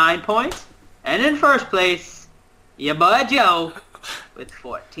with 9 points, and in first place, your boy Joe with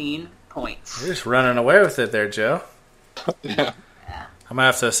 14 points. You're just running away with it there, Joe. Yeah. I'm going to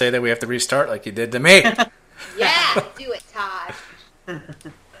have to say that we have to restart like you did to me. Yeah, do it, Todd.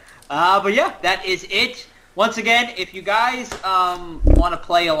 But yeah, that is it. Once again, if you guys want to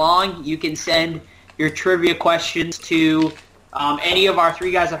play along, you can send your trivia questions to any of our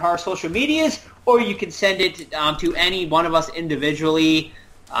Three Guys at Horror social medias, or you can send it to any one of us individually.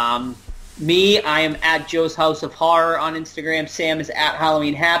 Me, I am at Joe's House of Horror on Instagram. Sam is at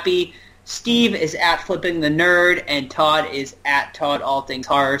Halloween Happy. Steve is at Flipping the Nerd. And Todd is at Todd All Things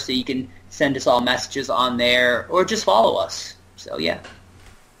Horror. So you can send us all messages on there or just follow us. So, yeah.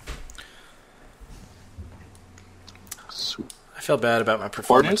 I feel bad about my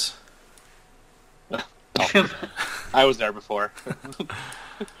performance. I was there before.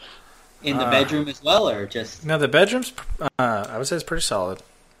 In the bedroom as well, or just... No, the bedroom's, I would say it's pretty solid.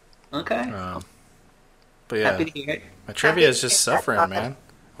 Okay. But yeah, happy to hear it. My trivia is just suffering, man.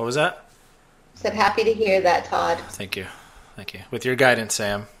 What was that? Said happy to hear that, Todd. Thank you. With your guidance,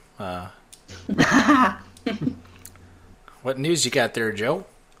 Sam. What news you got there, Joe?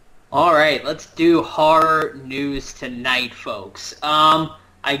 All right, let's do horror news tonight, folks.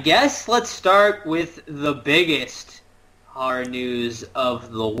 I guess let's start with the biggest horror news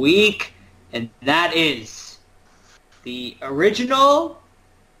of the week, and that is the original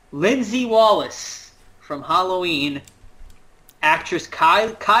Lindsay Wallace from Halloween, actress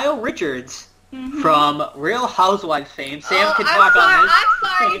Kyle Richards from Real Housewives fame. Sam can talk on this. I'm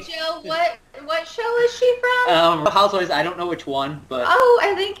sorry, Joe. What show is she from? Real Housewives, I don't know which one, but... Oh,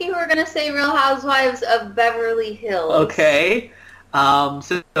 I think you were going to say Real Housewives of Beverly Hills. Okay.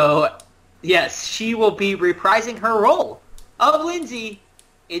 So, yes, she will be reprising her role of Lindsay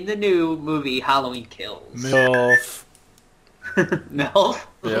in the new movie Halloween Kills. MILF. MILF?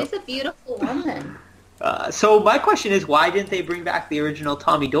 Yep. She's a beautiful woman. So my question is, why didn't they bring back the original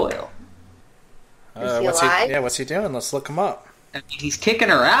Tommy Doyle? Is he alive? What's he doing? Let's look him up. I mean, he's kicking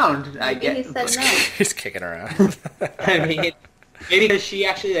around. Maybe he said no. He's kicking around. I mean, maybe because she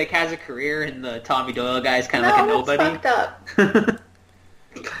actually has a career and the Tommy Doyle guy is kind of like a nobody. Fucked up.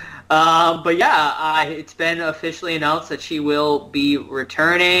 But yeah, it's been officially announced that she will be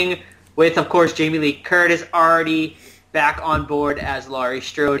returning with, of course, Jamie Lee Curtis already back on board as Laurie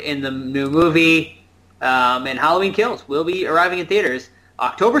Strode in the new movie. And Halloween Kills will be arriving in theaters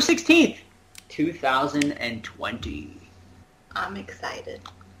October 16th, 2020. I'm excited.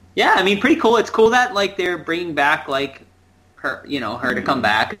 Yeah, I mean, pretty cool. It's cool that, like, they're bringing back, like, her, her to come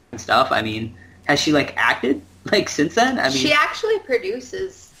back and stuff. I mean, has she, like, acted, like, since then? I mean, she actually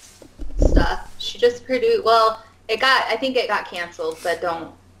produces stuff. She just produced, I think it got canceled, but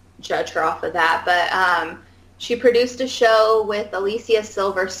don't judge her off of that. But she produced a show with Alicia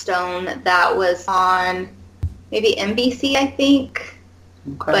Silverstone that was on maybe NBC, I think.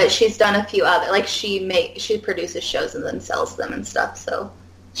 Okay. But she's done a few other, like she produces shows and then sells them and stuff. So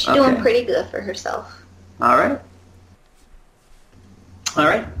she's doing pretty good for herself. All right.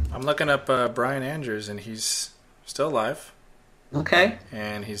 I'm looking up Brian Andrews, and he's still alive. Okay.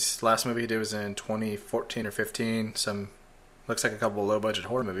 And his last movie he did was in 2014 or 15. Looks like a couple of low-budget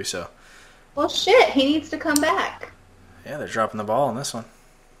horror movies. So. Well, shit, he needs to come back. Yeah, they're dropping the ball on this one.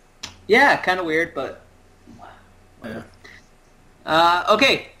 Yeah, kind of weird, but. Yeah.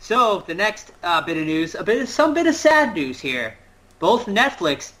 Okay, so the next bit of news, some bit of sad news here. Both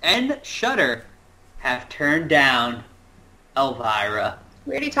Netflix and Shudder have turned down Elvira.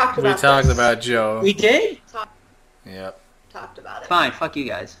 We already talked about this. We talked about Joe. We did? Yep. Talked about it. Fine, fuck you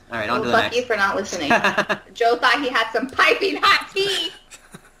guys. All right, on to the fuck next. you for not listening. Joe thought he had some piping hot tea.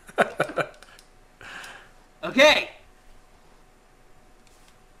 Okay.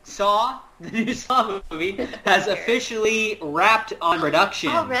 Saw, the new Saw movie, has officially wrapped on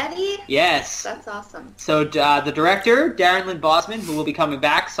production. Already? Yes. That's awesome. So the director, Darren Lynn Bosman, who will be coming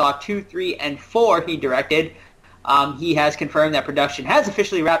back, Saw 2, 3, and 4 he directed. He has confirmed that production has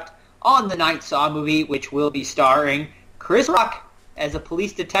officially wrapped on the 9th Saw movie, which will be starring Chris Rock as a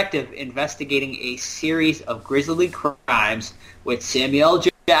police detective investigating a series of grisly crimes with Samuel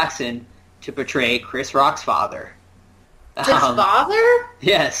L. Jackson to portray Chris Rock's father. His father?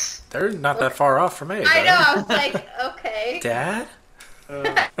 Yes. They're not that far off from age. I know. I was like, okay. Dad?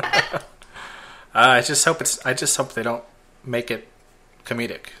 I just hope they don't make it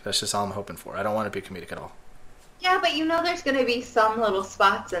comedic. That's just all I'm hoping for. I don't want it to be comedic at all. Yeah, but there's going to be some little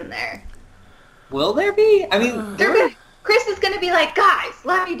spots in there. Will there be? I mean, Chris is going to be like, guys,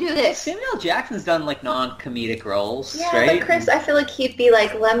 let me do this. Samuel L. Jackson's done, like, non-comedic roles, yeah, right? But Chris, I feel like he'd be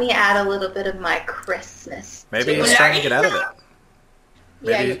like, let me add a little bit of my Christmas. Maybe he's trying to get out of it.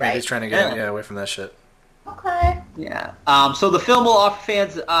 Maybe right. he's trying to get away from that shit. Okay. Yeah. So the film will offer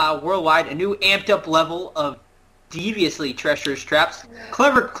fans worldwide a new amped-up level of deviously treacherous traps,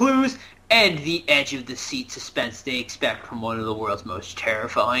 clever clues, and the edge-of-the-seat suspense they expect from one of the world's most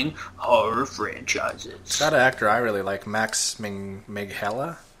terrifying horror franchises. It's got an actor I really like, Max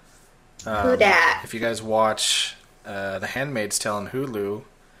Minghella. Who dat? If you guys watch The Handmaid's Tale on Hulu...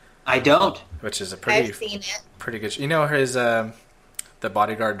 I don't. Which is I've seen it. Pretty good... You know his... the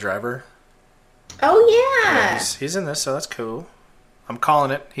bodyguard driver? Oh, yeah. He's in this, so that's cool. I'm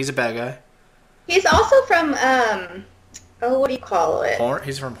calling it. He's a bad guy. He's also from, what do you call it?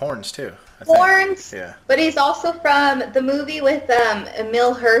 He's from Horns, too. Horns? Yeah. But he's also from the movie with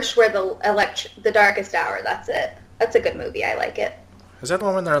Emil Hirsch where the Darkest Hour. That's it. That's a good movie. I like it. Is that the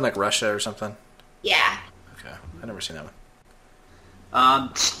one when they're in, like, Russia or something? Yeah. Okay. I've never seen that one.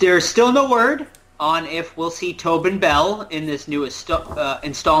 There's still no word on if we'll see Tobin Bell in this new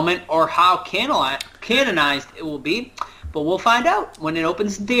installment or how canonized it will be. But we'll find out when it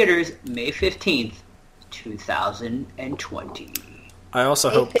opens in theaters May 15th, 2020. I also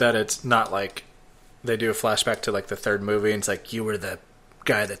hope that it's not like they do a flashback to like the third movie and it's like, you were the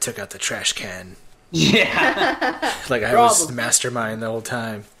guy that took out the trash can. Yeah. Like I was the mastermind the whole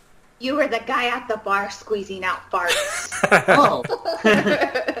time. You were the guy at the bar squeezing out farts. Oh.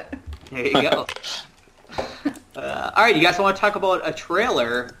 There you go. All right, you guys want to talk about a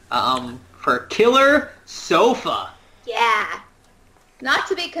trailer for Killer Sofa? Yeah. Not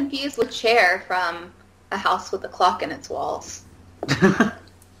to be confused with Cher from A House with a Clock in Its Walls.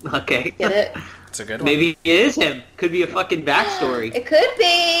 Okay. Get it? It's a good one. Maybe it is him. Could be a fucking backstory. It could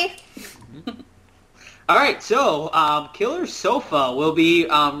be. All right, so Killer Sofa will be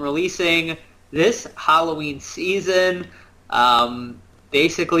releasing this Halloween season.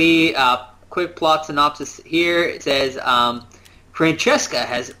 Basically, quick plot synopsis here. It says, Francesca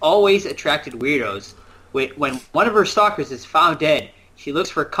has always attracted weirdos. When one of her stalkers is found dead, she looks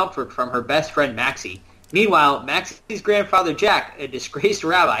for comfort from her best friend Maxie. Meanwhile, Maxie's grandfather Jack, a disgraced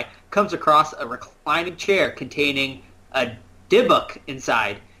rabbi, comes across a reclining chair containing a dybbuk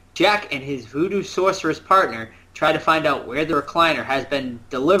inside. Jack and his voodoo sorceress partner try to find out where the recliner has been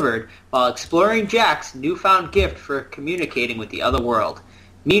delivered while exploring Jack's newfound gift for communicating with the other world.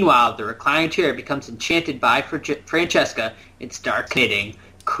 Meanwhile, the reclining chair becomes enchanted by Francesca and starts committing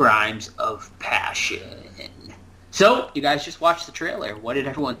crimes of passion. So, you guys just watched the trailer. What did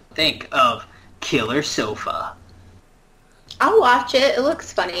everyone think of Killer Sofa? I'll watch it. It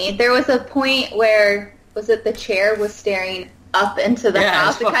looks funny. There was a point where, was it the chair was staring up into the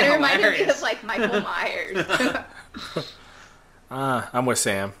house? It kind of reminded me of like Michael Myers. I'm with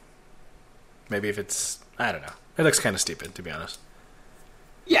Sam. Maybe if it's, I don't know. It looks kind of stupid, to be honest.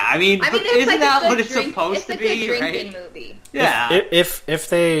 Yeah, I mean isn't like that what it's supposed to be? It's a good drinking right? movie. Yeah. If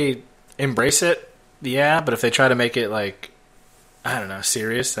they embrace it, yeah. But if they try to make it like, I don't know,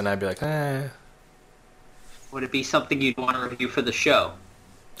 serious, then I'd be like, eh. Would it be something you'd want to review for the show?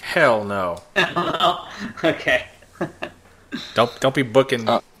 Hell no. Okay. Don't be booking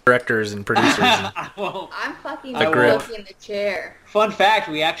directors and producers. I'm fucking booking the chair. Fun fact: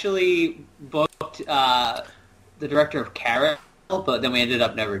 we actually booked the director of Carol, but then we ended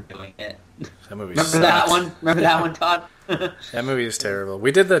up never doing it. That movie Remember that one? Remember that one, Todd? That movie is terrible.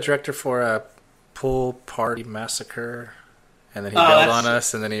 We did the director for a Pool Party Massacre, and then he bailed on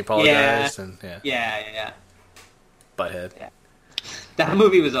us, and then he apologized, and yeah. Butthead. Yeah. That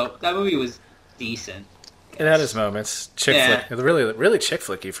movie was decent. It had its moments. Chick flick. Really chick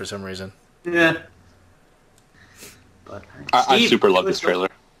flicky for some reason. Yeah. But I super love this trailer.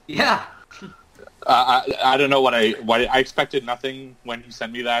 Yeah. I don't know what I expected nothing when he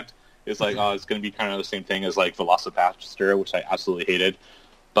sent me that. It's like, oh, it's going to be kind of the same thing as like Velocipaster, which I absolutely hated.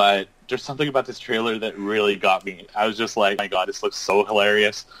 But there's something about this trailer that really got me. I was just like, oh my god, this looks so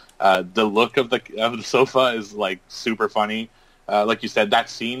hilarious. The look of the sofa is like super funny. Like you said, that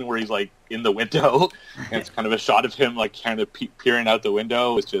scene where he's like in the window and it's kind of a shot of him like kind of peering out the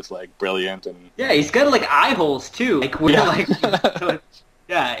window is just like brilliant. And yeah, he's got like eye holes too. Like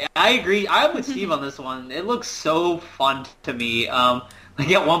yeah, I agree. I'm with Steve on this one. It looks so fun to me.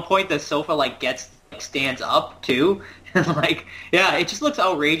 Like at one point the sofa like stands up too. And like, yeah, it just looks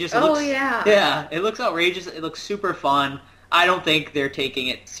outrageous. Yeah, it looks outrageous. It looks super fun. I don't think they're taking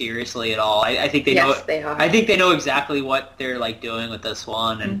it seriously at all. I think they know. Yes, they are. I think they know exactly what they're like doing with this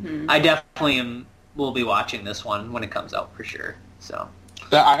one, and I definitely will be watching this one when it comes out for sure. So,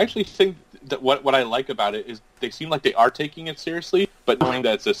 I actually think that what I like about it is they seem like they are taking it seriously, but knowing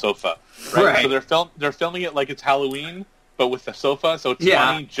that it's a sofa, right? So they're filming it like it's Halloween, but with the sofa, so it's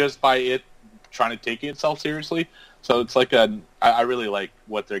funny just by it trying to take itself seriously. So it's like I really like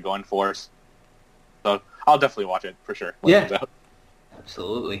what they're going for. So I'll definitely watch it for sure.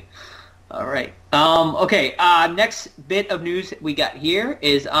 Absolutely. All right. Okay. Next bit of news we got here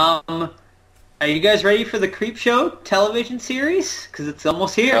is are you guys ready for the Creepshow television series? Because it's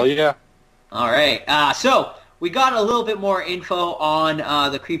almost here. Hell yeah. All right. So we got a little bit more info on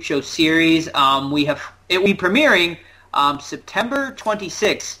the Creepshow series. We premiering September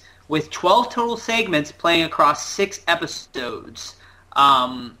 26th with 12 total segments playing across 6 episodes.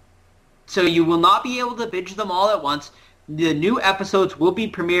 So you will not be able to binge them all at once. The new episodes will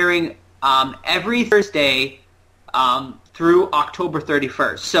be premiering every Thursday through October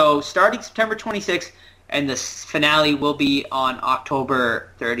 31st. So starting September 26th, and the finale will be on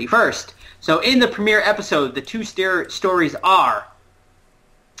October 31st. So in the premiere episode, the two stories are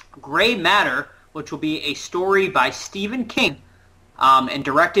Gray Matter, which will be a story by Stephen King and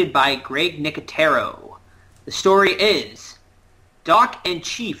directed by Greg Nicotero. The story is Doc and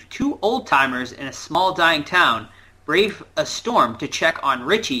Chief, two old-timers in a small dying town, brave a storm to check on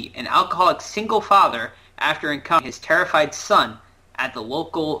Richie, an alcoholic single father, after encountering his terrified son at the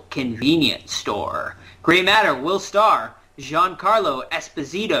local convenience store. Gray Matter will star Giancarlo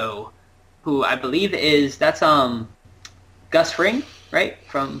Esposito, who I believe that's Gus Fring, right?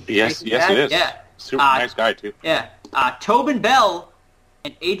 From yes, it is. Yeah, super nice guy too. Yeah, Tobin Bell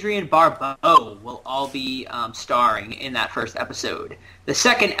and Adrian Barbeau will all be starring in that first episode. The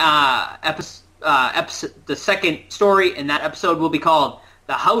second the second story in that episode will be called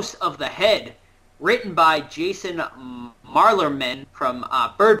 "The House of the Head," written by Jason Marlerman from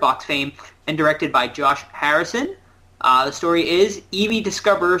Bird Box fame and directed by Josh Harrison. The story is Evie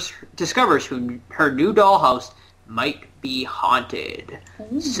discovers her new dollhouse might be haunted.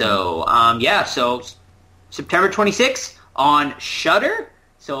 So, so September 26th on Shudder.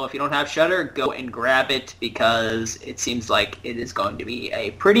 So if you don't have Shudder, go and grab it because it seems like it is going to be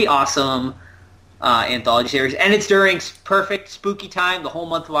a pretty awesome anthology series. And it's during perfect spooky time, the whole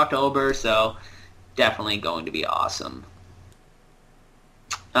month of October, so definitely going to be awesome.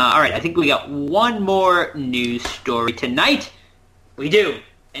 All right, I think we got one more news story tonight. We do,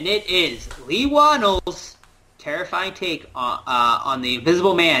 and it is Lee Wannell's terrifying take on the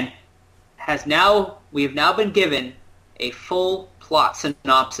Invisible Man. We have now been given a full plot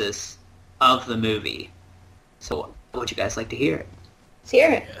synopsis of the movie. So, would you guys like to hear it? Let's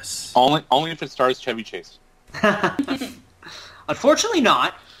hear it. Yes. Only if it stars Chevy Chase. Unfortunately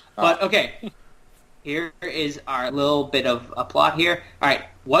not, but okay. Here is our little bit of a plot here. All right,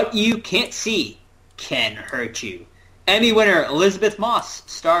 what you can't see can hurt you. Emmy winner Elizabeth Moss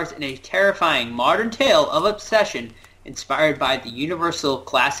stars in a terrifying modern tale of obsession inspired by the Universal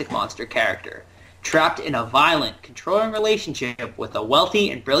classic monster character. Trapped in a violent, controlling relationship with a wealthy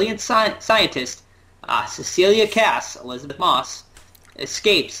and brilliant scientist, Cecilia Cass, Elizabeth Moss,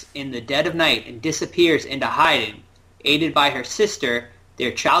 escapes in the dead of night and disappears into hiding, aided by her sister,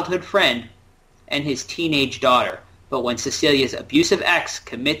 their childhood friend, and his teenage daughter. But when Cecilia's abusive ex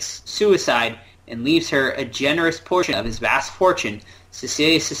commits suicide and leaves her a generous portion of his vast fortune,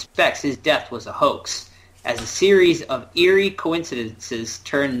 Cecilia suspects his death was a hoax. As a series of eerie coincidences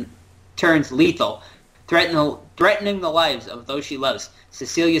turns lethal, threatening the lives of those she loves,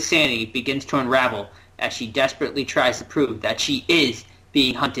 Cecilia's sanity begins to unravel as she desperately tries to prove that she is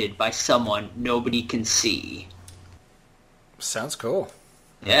being hunted by someone nobody can see. Sounds cool.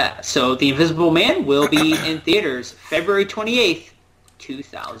 Yeah, so The Invisible Man will be in theaters February 28th,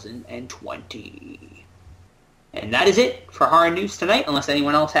 2020. And that is it for horror news tonight, unless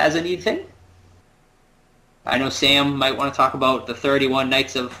anyone else has anything. I know Sam might want to talk about the 31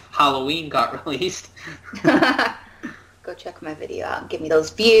 Nights of Halloween got released. Go check my video out and give me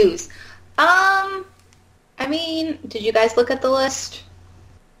those views. I mean, did you guys look at the list?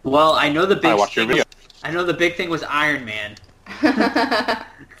 Well, I know the big I watched your video. I know the big thing was Iron Man.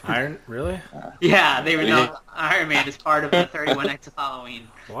 Iron, really? Yeah, they were not. Iron Man is part of the 31 Nights of Halloween.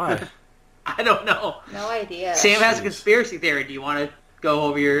 Why? I don't know. No idea. Sam has a conspiracy theory. Do you want to go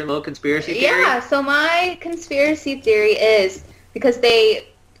over your little conspiracy theory? Yeah, so my conspiracy theory is because they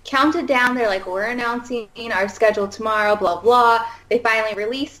counted down, they're like, we're announcing our schedule tomorrow, blah, blah. They finally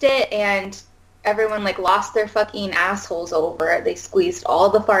released it, and everyone, like, lost their fucking assholes over it. They squeezed all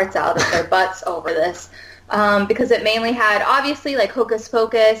the farts out of their butts over this. Because it mainly had, obviously, like, Hocus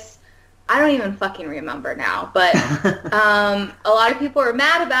Pocus. I don't even fucking remember now. But a lot of people were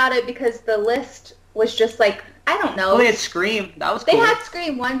mad about it because the list was just, like, I don't know. Oh, they had Scream. That was cool. They had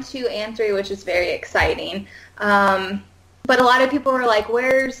Scream 1, 2, and 3, which is very exciting. But a lot of people were like,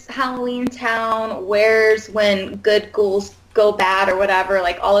 where's Halloween Town? Where's When Good Ghouls Go Bad or whatever?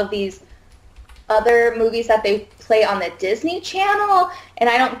 Like, all of these other movies that they play on the Disney Channel, and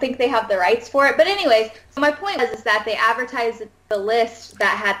I don't think they have the rights for it. But anyways, so my point was that they advertised the list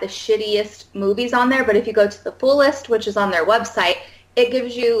that had the shittiest movies on there, but if you go to the full list, which is on their website, it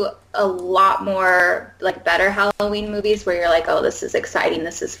gives you a lot more, like, better Halloween movies where you're like, oh, this is exciting,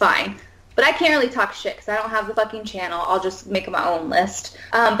 this is fine. But I can't really talk shit because I don't have the fucking channel. I'll just make my own list.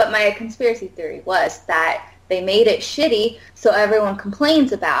 But my conspiracy theory was that they made it shitty so everyone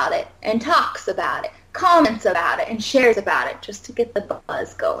complains about it and talks about it, comments about it, and shares about it just to get the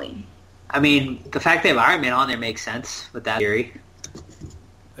buzz going. I mean, the fact they have Iron Man on there makes sense with that theory.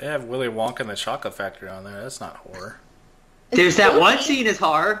 They have Willy Wonka and the Chocolate Factory on there. That's not horror. There's that one scene is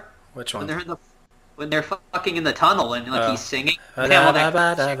horror. Which one? When they're fucking in the tunnel and he's singing.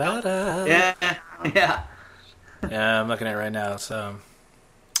 Yeah. Yeah, I'm looking at it right now. It's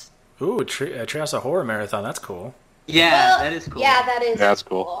Treehouse of Horror Marathon. That's cool. Yeah, that is cool. Yeah, that is That's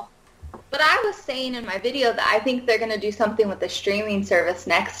cool. But I was saying in my video that I think they're going to do something with the streaming service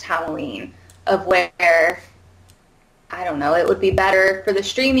next Halloween of where, I don't know, it would be better for the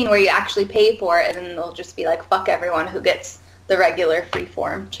streaming where you actually pay for it, and then they'll just be like, fuck everyone who gets the regular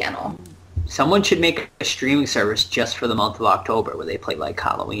freeform channel. Someone should make a streaming service just for the month of October where they play like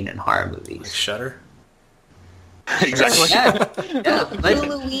Halloween and horror movies. Like Shudder? Exactly. Yeah.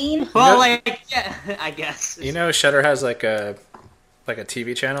 Halloween? Well, I guess. You know, Shudder has like a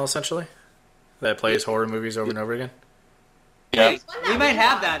TV channel essentially that plays horror movies over and over again. Yeah. We might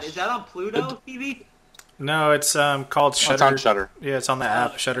have that. Is that on Pluto TV? No, it's called Shudder. It's on Shudder. Yeah, it's on the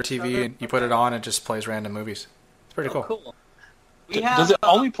app Shudder TV, and you put it on, and it just plays random movies. It's pretty cool. Does it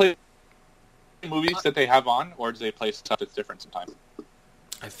only play movies that they have on, or do they play stuff that's different sometimes?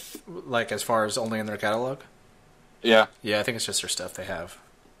 Like as far as only in their catalog? Yeah. Yeah, I think it's just their stuff they have.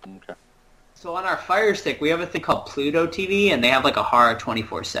 Okay. So on our Fire Stick, we have a thing called Pluto TV, and they have like a horror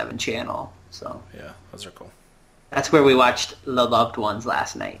 24/7 channel. So yeah, those are cool. That's where we watched The Loved Ones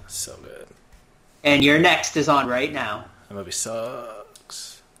last night. So good. And Your Next is on right now. That movie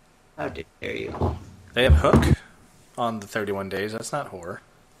sucks. How dare you? They have Hook on the 31 Days. That's not horror.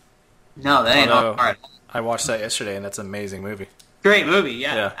 No, that ain't horror. I watched that yesterday, and that's an amazing movie. Great movie,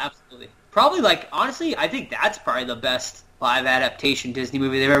 yeah, absolutely. Probably, honestly, I think that's probably the best live adaptation Disney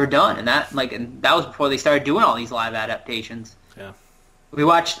movie they've ever done, and that was before they started doing all these live adaptations. Yeah. We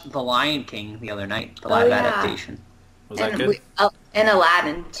watched The Lion King the other night, the live adaptation. Was that good? And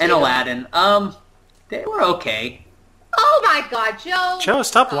Aladdin, too. And Aladdin. They were okay. Oh my God, Joe! Joe,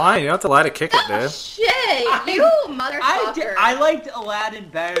 stop lying. You don't have to lie to kick it, dude. Shit, you motherfucker! I liked Aladdin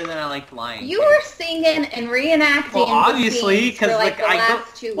better than I liked Lion King. You were singing and reenacting. Well, obviously, because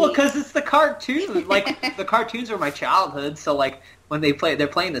because it's the cartoon. Like the cartoons were my childhood, so when they're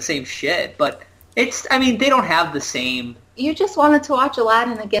playing the same shit. But they don't have the same. You just wanted to watch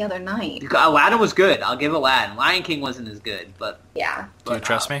Aladdin again the other night. Aladdin was good. I'll give Aladdin. Lion King wasn't as good, but yeah. Do you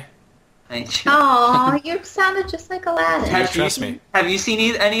trust me? Oh, you sounded just like Aladdin. Trust me. Have you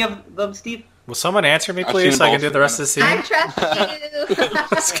seen any of them, Steve? Will someone answer me, please, so I can do the rest of the scene? I trust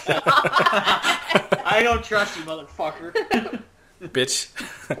you. I don't trust you, motherfucker. Bitch.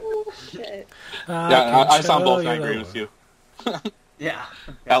 Oh, shit. Yeah, I saw them both, and I agree with you. Yeah.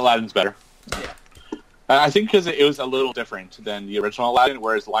 Aladdin's better. Yeah. I think because it was a little different than the original Aladdin,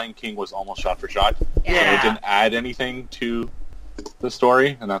 whereas Lion King was almost shot for shot. Yeah. So it didn't add anything to the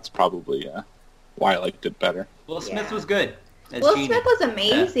story, and that's probably why I liked it better. Will Smith was good. Will Smith was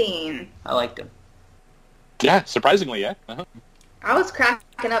amazing. Yeah. I liked him. Yeah, surprisingly, yeah. Uh-huh. I was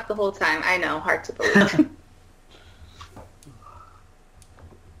cracking up the whole time. I know, hard to believe.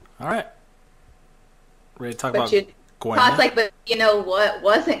 All right. Ready to talk about Gwen? But you know what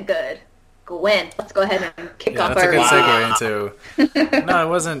wasn't good? Gwen. Let's go ahead and kick off that's our... That's a good segue into... No, it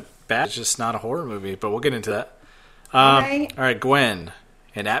wasn't bad. It's just not a horror movie, but we'll get into that. All right, Gwen.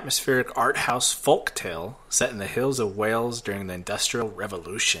 An atmospheric art house folk tale set in the hills of Wales during the Industrial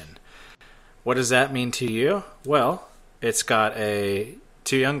Revolution. What does that mean to you? Well, it's got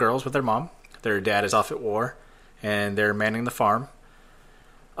two young girls with their mom. Their dad is off at war, and they're manning the farm.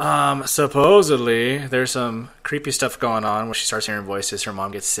 Supposedly, there's some creepy stuff going on where she starts hearing voices, her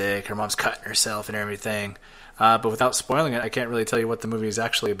mom gets sick, her mom's cutting herself and everything. But without spoiling it, I can't really tell you what the movie is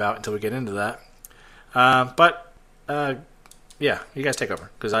actually about until we get into that. Yeah, you guys take over,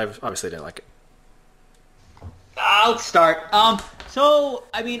 because I obviously didn't like it. I'll start. So,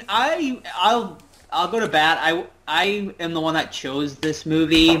 I mean, I'll go to bat. I am the one that chose this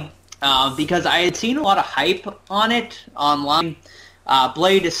movie because I had seen a lot of hype on it online.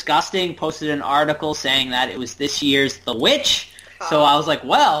 Bloody Disgusting posted an article saying that it was this year's The Witch. So I was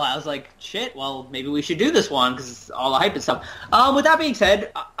like, shit, well, maybe we should do this one because it's all the hype and stuff. With that being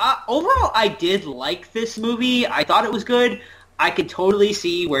said, overall, I did like this movie. I thought it was good. I could totally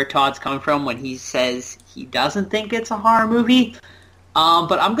see where Todd's coming from when he says he doesn't think it's a horror movie.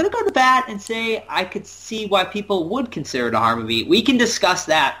 But I'm going to go to bat and say I could see why people would consider it a horror movie. We can discuss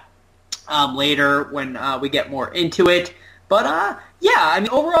that later when we get more into it. But, yeah, I mean,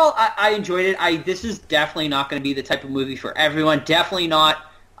 overall, I enjoyed it. This is definitely not going to be the type of movie for everyone. Definitely not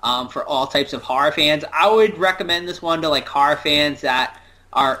for all types of horror fans. I would recommend this one to, horror fans that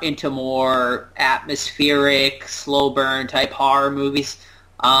are into more atmospheric, slow burn type horror movies.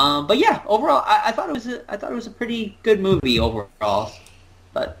 But yeah, overall, I thought it was a pretty good movie overall.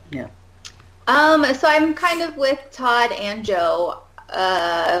 But yeah. So I'm kind of with Todd and Joe.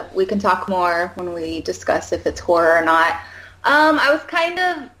 We can talk more when we discuss if it's horror or not. I was kind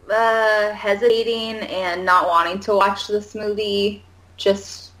of hesitating and not wanting to watch this movie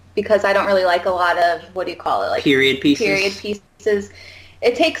just because I don't really like a lot of, what do you call it? Like period pieces.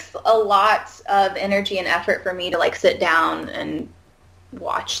 It takes a lot of energy and effort for me to like sit down and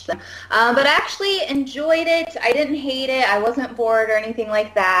watch them. But I actually enjoyed it. I didn't hate it. I wasn't bored or anything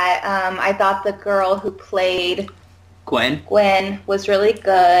like that. I thought the girl who played Gwen was really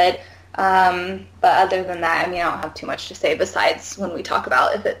good. But other than that, I mean, I don't have too much to say besides when we talk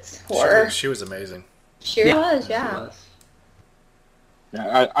about if it's horror. She was amazing. She was, yeah.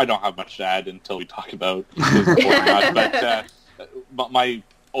 Yeah, I don't have much to add until we talk about is it horror or not. But my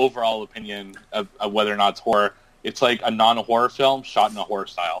overall opinion of whether or not it's horror, it's like a non-horror film shot in a horror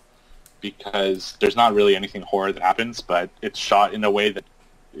style, because there's not really anything horror that happens, but it's shot in a way that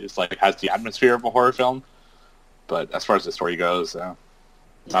is like has the atmosphere of a horror film. But as far as the story goes,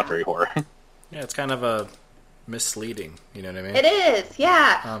 not very horror. Yeah, it's kind of a misleading. You know what I mean? It is,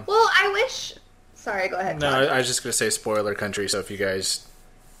 yeah. Well, I wish. Sorry, go ahead. No, I was just going to say spoiler country. So if you guys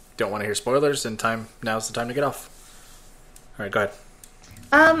don't want to hear spoilers, then now's the time to get off. All right, go ahead.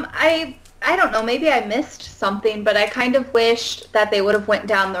 I don't know. Maybe I missed something, but I kind of wished that they would have went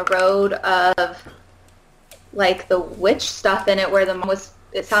down the road of like the witch stuff in it, where the mom was.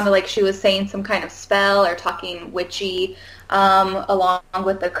 It sounded like she was saying some kind of spell or talking witchy, along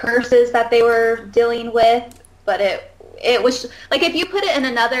with the curses that they were dealing with. But it was like if you put it in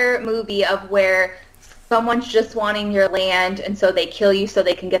another movie of where someone's just wanting your land and so they kill you so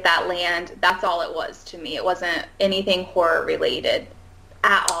they can get that land. That's all it was to me. It wasn't anything horror related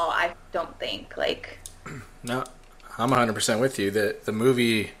at all. I don't think No, I'm 100% with you. The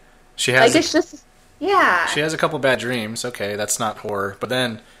movie, she has it's just she has a couple bad dreams. Okay, that's not horror. But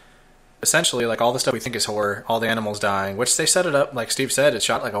then essentially like all the stuff we think is horror, all the animals dying, which they set it up like Steve said, it's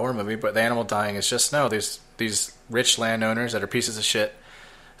shot like a horror movie, but the animal dying is just these rich landowners that are pieces of shit.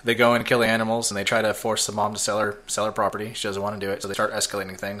 They go and kill the animals, and they try to force the mom to sell her property. She doesn't want to do it, so they start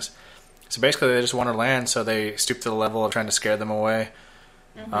escalating things. So basically, they just want her land, so they stoop to the level of trying to scare them away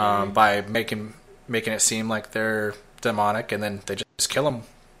by making it seem like they're demonic, and then they just kill them.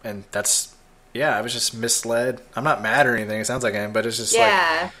 And that's, I was just misled. I'm not mad or anything. It sounds like I am, but it's just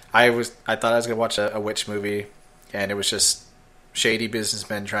like I thought I was gonna watch a witch movie, and it was just shady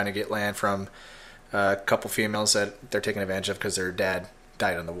businessmen trying to get land from a couple females that they're taking advantage of because their dad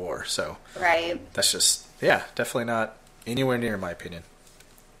died in the war. So that's just definitely not anywhere near my opinion.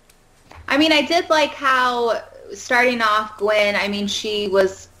 I mean, I did like how starting off Gwen, I mean, she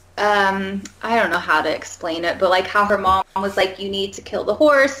was I don't know how to explain it, but like how her mom was like, you need to kill the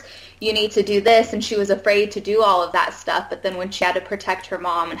horse, you need to do this, and she was afraid to do all of that stuff, but then when she had to protect her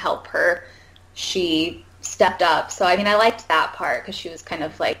mom and help her, she stepped up. So I mean, I liked that part because she was kind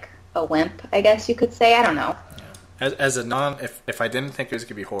of like a wimp, I guess you could say. I don't know. As a if I didn't think it was going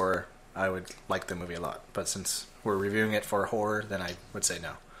to be horror, I would like the movie a lot. But since we're reviewing it for horror, then I would say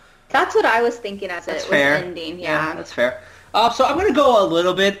no. That's what I was thinking as it was ending. Yeah, that's fair. So I'm going to go a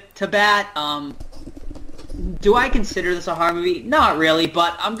little bit to bat. Do I consider this a horror movie? Not really,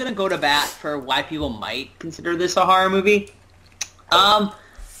 but I'm going to go to bat for why people might consider this a horror movie.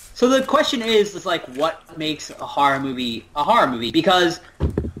 So the question is like, what makes a horror movie a horror movie? Because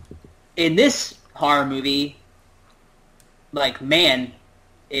in this horror movie, like, man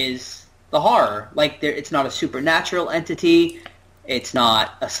is the horror. Like, it's not a supernatural entity. It's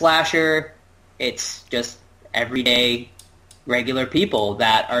not a slasher. It's just everyday, regular people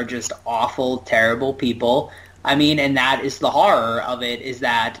that are just awful, terrible people. I mean, and that is the horror of it, is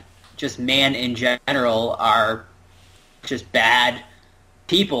that just man in general are just bad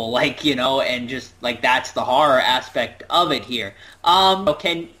people, like, you know, and just, like, that's the horror aspect of it here.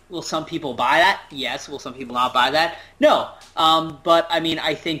 Will some people buy that? Yes. Will some people not buy that? No. But, I mean,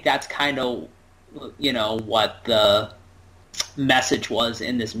 I think that's kind of, you know, what the message was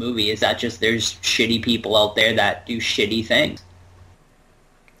in this movie, is that just there's shitty people out there that do shitty things.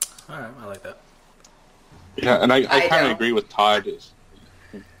 All right, I like that. Yeah, and I kind of agree with Todd.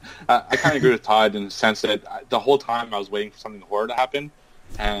 I kind of agree with Todd in the sense that the whole time I was waiting for something horror to happen,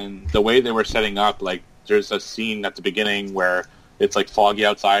 and the way they were setting up, like, there's a scene at the beginning where it's like foggy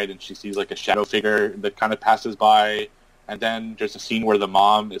outside and she sees like a shadow figure that kind of passes by, and then there's a scene where the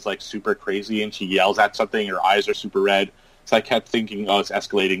mom is like super crazy and she yells at something, her eyes are super red. So I kept thinking, oh, it's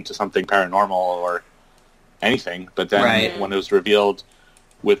escalating to something paranormal or anything. But then when it was revealed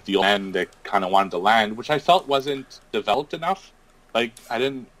with the land that kind of wanted to land, which I felt wasn't developed enough, Like, I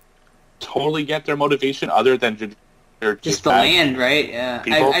didn't totally get their motivation other than they're just the land, right? Yeah.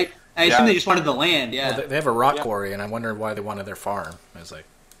 People. I assume they just wanted the land, yeah. Well, they have a rock quarry, and I wonder why they wanted their farm. It's like...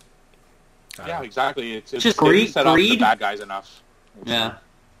 Yeah, exactly. It's just greed. Set off the bad guys enough. Yeah.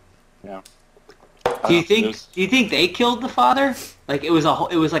 Yeah. Do you think they killed the father? Like it was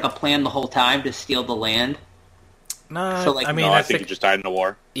like a plan the whole time to steal the land? No, so, like, I think he just died in the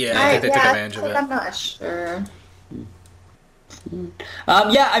war. Yeah, I think they took advantage of it. I'm not sure.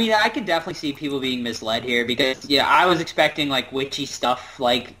 Yeah, I mean, I could definitely see people being misled here because, I was expecting, like, witchy stuff.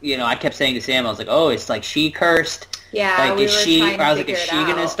 Like, I kept saying to Sam, I was like, oh, it's like she cursed. Yeah, like, we were trying to figure is it she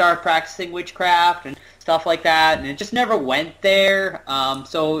going to out. start practicing witchcraft and stuff like that? And it just never went there.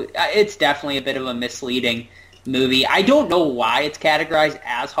 So it's definitely a bit of a misleading movie. I don't know why it's categorized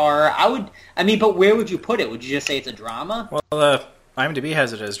as horror. But where would you put it? Would you just say it's a drama? Well, IMDb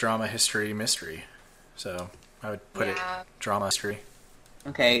has it as drama, history, mystery. So I would put it drama, history.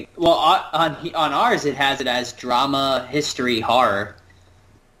 Okay. Well, on ours, it has it as drama, history, horror.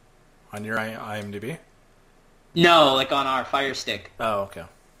 On your IMDb? No, like on our Fire Stick. Oh, okay.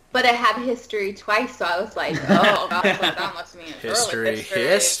 But it had history twice, so I was like, oh, gosh, what that must mean. History.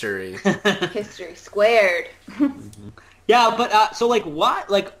 History squared. Yeah, but, so, like, what?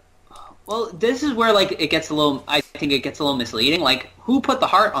 Like, well, this is where, like, I think it gets a little misleading. Like, who put the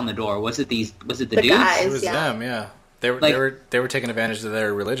heart on the door? Was it the dudes? Guys, it was them, yeah. They were taking advantage of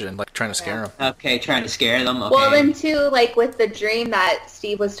their religion, like, trying to scare them. Okay, trying to scare them, okay. Well, then, too, like, with the dream that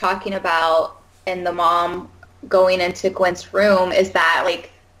Steve was talking about and the mom going into Gwen's room, is that,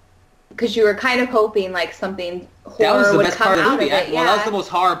 like, because you were kind of hoping, like, something horror would come out of it. Well, that was the most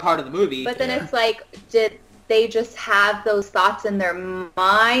horror part of the movie. But then it's like, did they just have those thoughts in their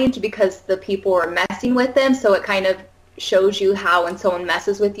mind because the people were messing with them? So it kind of shows you how when someone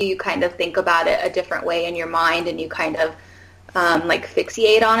messes with you, you kind of think about it a different way in your mind and you kind of, like,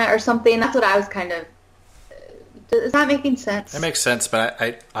 fixate on it or something. That's what I was kind of... Is that making sense? It makes sense, but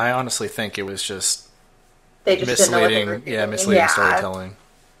I honestly think it was just... They just misleading, didn't know what misleading storytelling.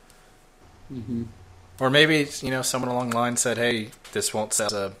 Mm-hmm. Or maybe, someone along the line said, hey, this won't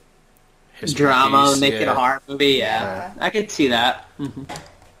set a history drama, piece. make it a horror movie, yeah. I could see that. Mm-hmm.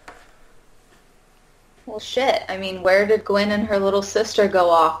 Well, shit. I mean, where did Gwen and her little sister go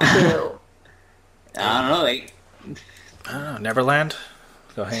off to? I don't know. I don't know. Neverland?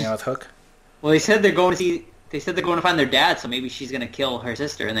 Go hang out with Hook? Well, they said they're going to find their dad, so maybe she's going to kill her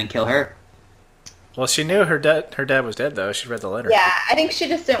sister and then kill her. Well, she knew her dad was dead, though. She read the letter. Yeah, I think she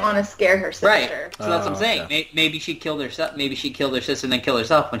just didn't want to scare her sister. Right. So that's what I'm saying. Okay. Maybe she killed herself. Maybe she killed her sister and then killed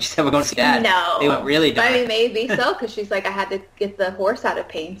herself when she said we're going to see dad. No. They went really dark. I mean, maybe so, because she's like, I had to get the horse out of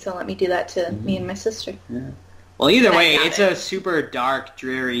pain, so let me do that to me and my sister. Yeah. Well, either way, it's a super dark,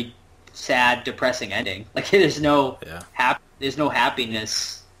 dreary, sad, depressing ending. Like, there's no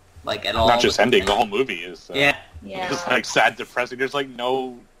happiness, like, at all. Not just ending, the whole movie is just like sad, depressing. There's like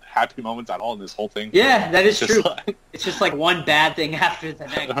no happy moments at all in this whole thing. Yeah, that is true. It's just like one bad thing after the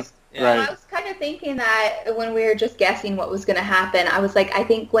next. Yeah. Right. Well, I was kind of thinking that when we were just guessing what was going to happen, I was like, I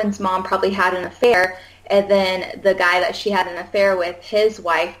think Gwen's mom probably had an affair, and then the guy that she had an affair with, his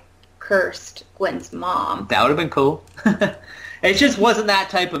wife cursed Gwen's mom. That would have been cool. It just wasn't that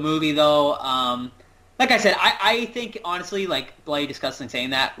type of movie, though. Like I said, I think, honestly, like, Bloody Disgusting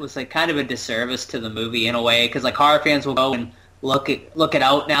saying that was, like, kind of a disservice to the movie in a way, because, like, horror fans will go and look it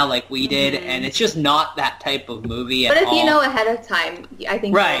out now like we did, and it's just not that type of movie at all. But if you know ahead of time, I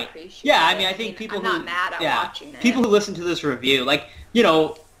think you'll appreciate it. I mean, I think people I'm not mad at watching it. People who listen to this review, like,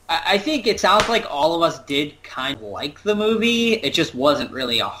 I think it sounds like all of us did kind of like the movie. It just wasn't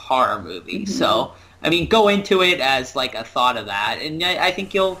really a horror movie. Mm-hmm. So, I mean, go into it as, like, a thought of that, and I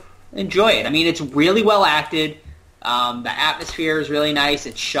think you'll enjoy it. I mean, it's really well acted. The atmosphere is really nice.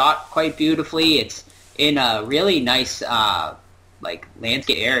 It's shot quite beautifully. It's in a really nice, like,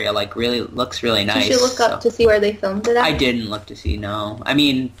 landscape area. Like, really looks really nice. Did you look up to see where they filmed it at? I didn't look to see, no. I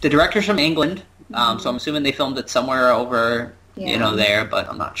mean, the director's from England, so I'm assuming they filmed it somewhere over, there, but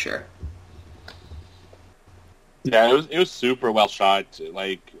I'm not sure. Yeah, it was super well shot.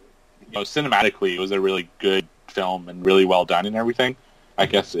 Like, cinematically, it was a really good film and really well done and everything. I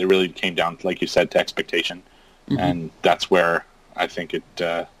guess it really came down, like you said, to expectation, and that's where I think it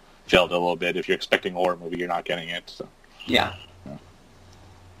failed a little bit. If you're expecting a horror movie, you're not getting it. So. Yeah.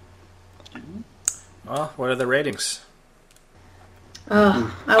 Well, what are the ratings?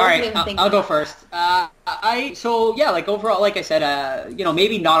 All right, I'll go first. Overall, like I said,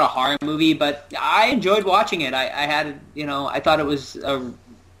 maybe not a horror movie, but I enjoyed watching it. I thought it was a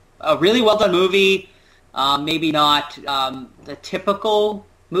really well done movie. Maybe not the typical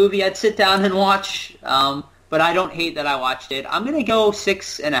movie I'd sit down and watch, but I don't hate that I watched it. I'm gonna go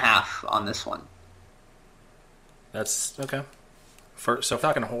 6.5 on this one. That's okay. So if we're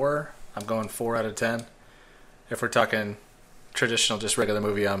talking horror, I'm going 4 out of 10. If we're talking traditional, just regular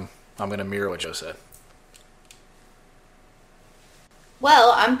movie, I'm gonna mirror what Joe said.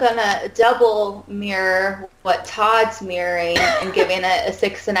 Well, I'm gonna double mirror what Todd's mirroring and giving it a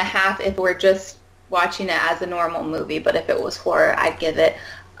 6.5 if we're just watching it as a normal movie. But if it was horror, I'd give it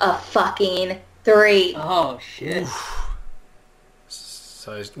a fucking 3. Oh shit!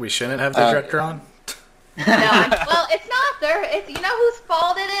 So we shouldn't have the director on. No, well, it's not their. It's you know whose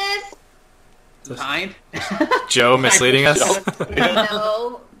fault it is. Mine. Joe misleading us. I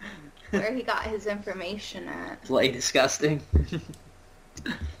know where he got his information at. Play disgusting.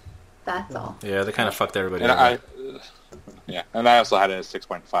 That's all. Yeah, they kind of fucked everybody And up. and I also had it at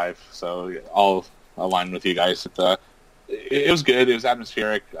 6.5, so I'll align with you guys. It was good. It was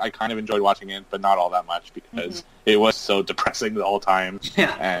atmospheric. I kind of enjoyed watching it, but not all that much because it was so depressing the whole time.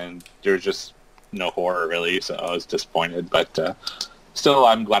 Yeah. And there's just no horror really, so I was disappointed. But still,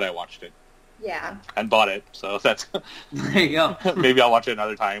 I'm glad I watched it. Yeah. And bought it, so that's... There you go. Maybe I'll watch it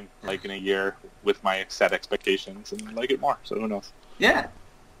another time, like in a year, with my set expectations and like it more, so who knows. Yeah.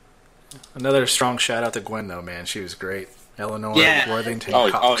 Another strong shout out to Gwen, though, man. She was great. Eleanor Worthington Oh,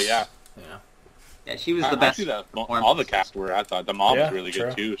 Cox. yeah. Yeah, she was the best. Actually, all the cast were. I thought the mom was really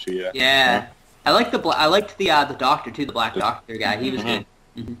good too. She. Yeah. I liked the doctor too, the black doctor guy. He was good.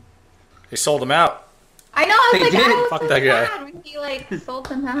 Mm-hmm. They sold him out. I know. I was They like, did. I was Fuck so that guy. sad when he sold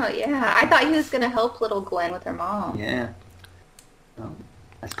them out. Yeah, I thought he was gonna help little Gwen with her mom. Yeah.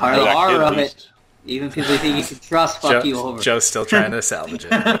 That's part of the horror of it. Even people think you can trust fuck you over. Joe's still trying to salvage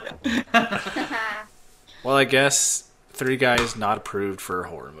it. Well, I guess 3 guys not approved for a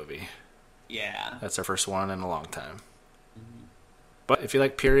horror movie. Yeah. That's our first one in a long time. Mm-hmm. But if you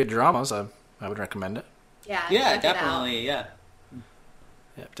like period dramas, I would recommend it. Yeah. Yeah, definitely. Yeah.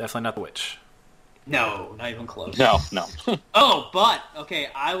 Yeah, definitely not The Witch. No, not even close. No. Oh, but okay,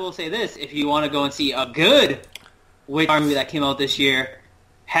 I will say this: if you want to go and see a good witch movie that came out this year,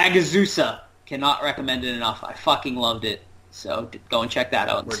 Hagazusa. Cannot recommend it enough. I fucking loved it. So go and check that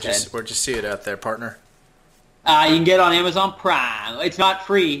out instead. Where'd you see it out there, partner? You can get it on Amazon Prime. It's not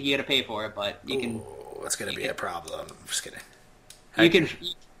free. You got to pay for it, but you can. That's gonna be a problem. I'm just kidding.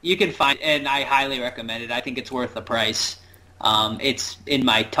 You can find, and I highly recommend it. I think it's worth the price. It's in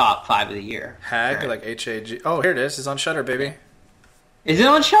my top 5 of the year. Hag, like H-A-G. Oh, here it is. It's on Shudder, baby. Is it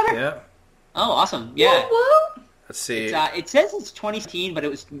on Shudder? Yeah. Oh, awesome. Yeah. Woo-woo. Let's see. It says it's 2016, but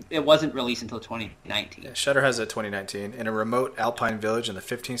it wasn't released until 2019. Yeah, Shudder has it 2019. In a remote alpine village in the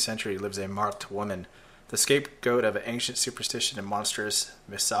 15th century lives a marked woman, the scapegoat of an ancient superstition and monstrous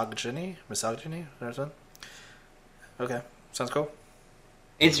misogyny. Misogyny? That's one? Okay. Sounds cool.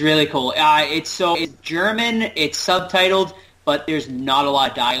 It's really cool. It's German. It's subtitled, but there's not a lot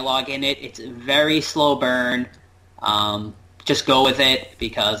of dialogue in it. It's a very slow burn. Just go with it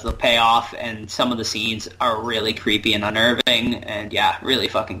because the payoff and some of the scenes are really creepy and unnerving, and yeah, really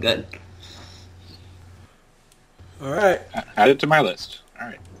fucking good. All right. Add it to my list. All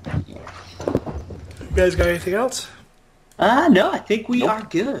right. You guys got anything else? No, I think we are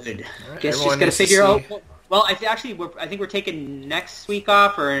good. Right, Guess just gotta figure out. Well, I think we're taking next week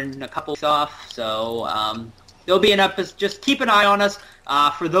off or in a couple weeks off, so there'll be an episode. Just keep an eye on us.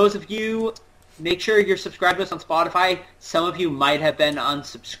 For those of you, make sure you're subscribed to us on Spotify. Some of you might have been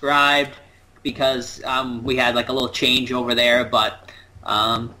unsubscribed because we had like a little change over there, but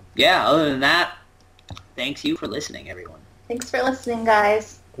yeah. Other than that, thanks you for listening, everyone. Thanks for listening,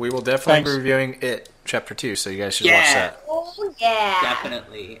 guys. We will definitely be reviewing It Chapter 2, so you guys should watch that. Oh yeah.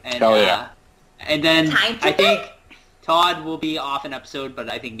 Definitely. And Hell yeah. And then I think Todd will be off an episode, but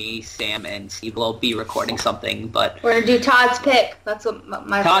I think me, Sam, and Steve will be recording something. But we're gonna do Todd's pick. That's what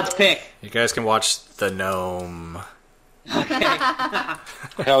my Todd's pick. You guys can watch The Gnome. Okay.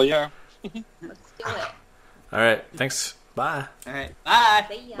 Hell yeah. Let's do it. All right. Thanks. Bye. All right. Bye.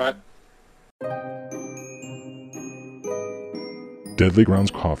 See ya. Bye. Deadly Grounds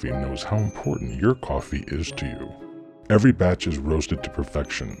Coffee knows how important your coffee is to you. Every batch is roasted to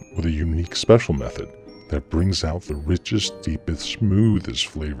perfection with a unique special method that brings out the richest, deepest, smoothest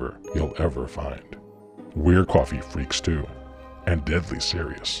flavor you'll ever find. We're coffee freaks too, and deadly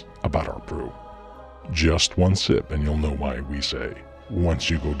serious about our brew. Just one sip and you'll know why we say, once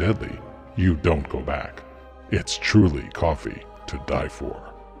you go deadly, you don't go back. It's truly coffee to die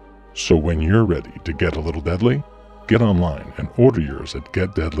for. So when you're ready to get a little deadly, get online and order yours at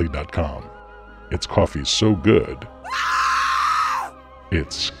getdeadly.com. It's coffee so good,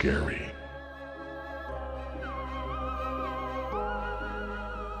 it's scary.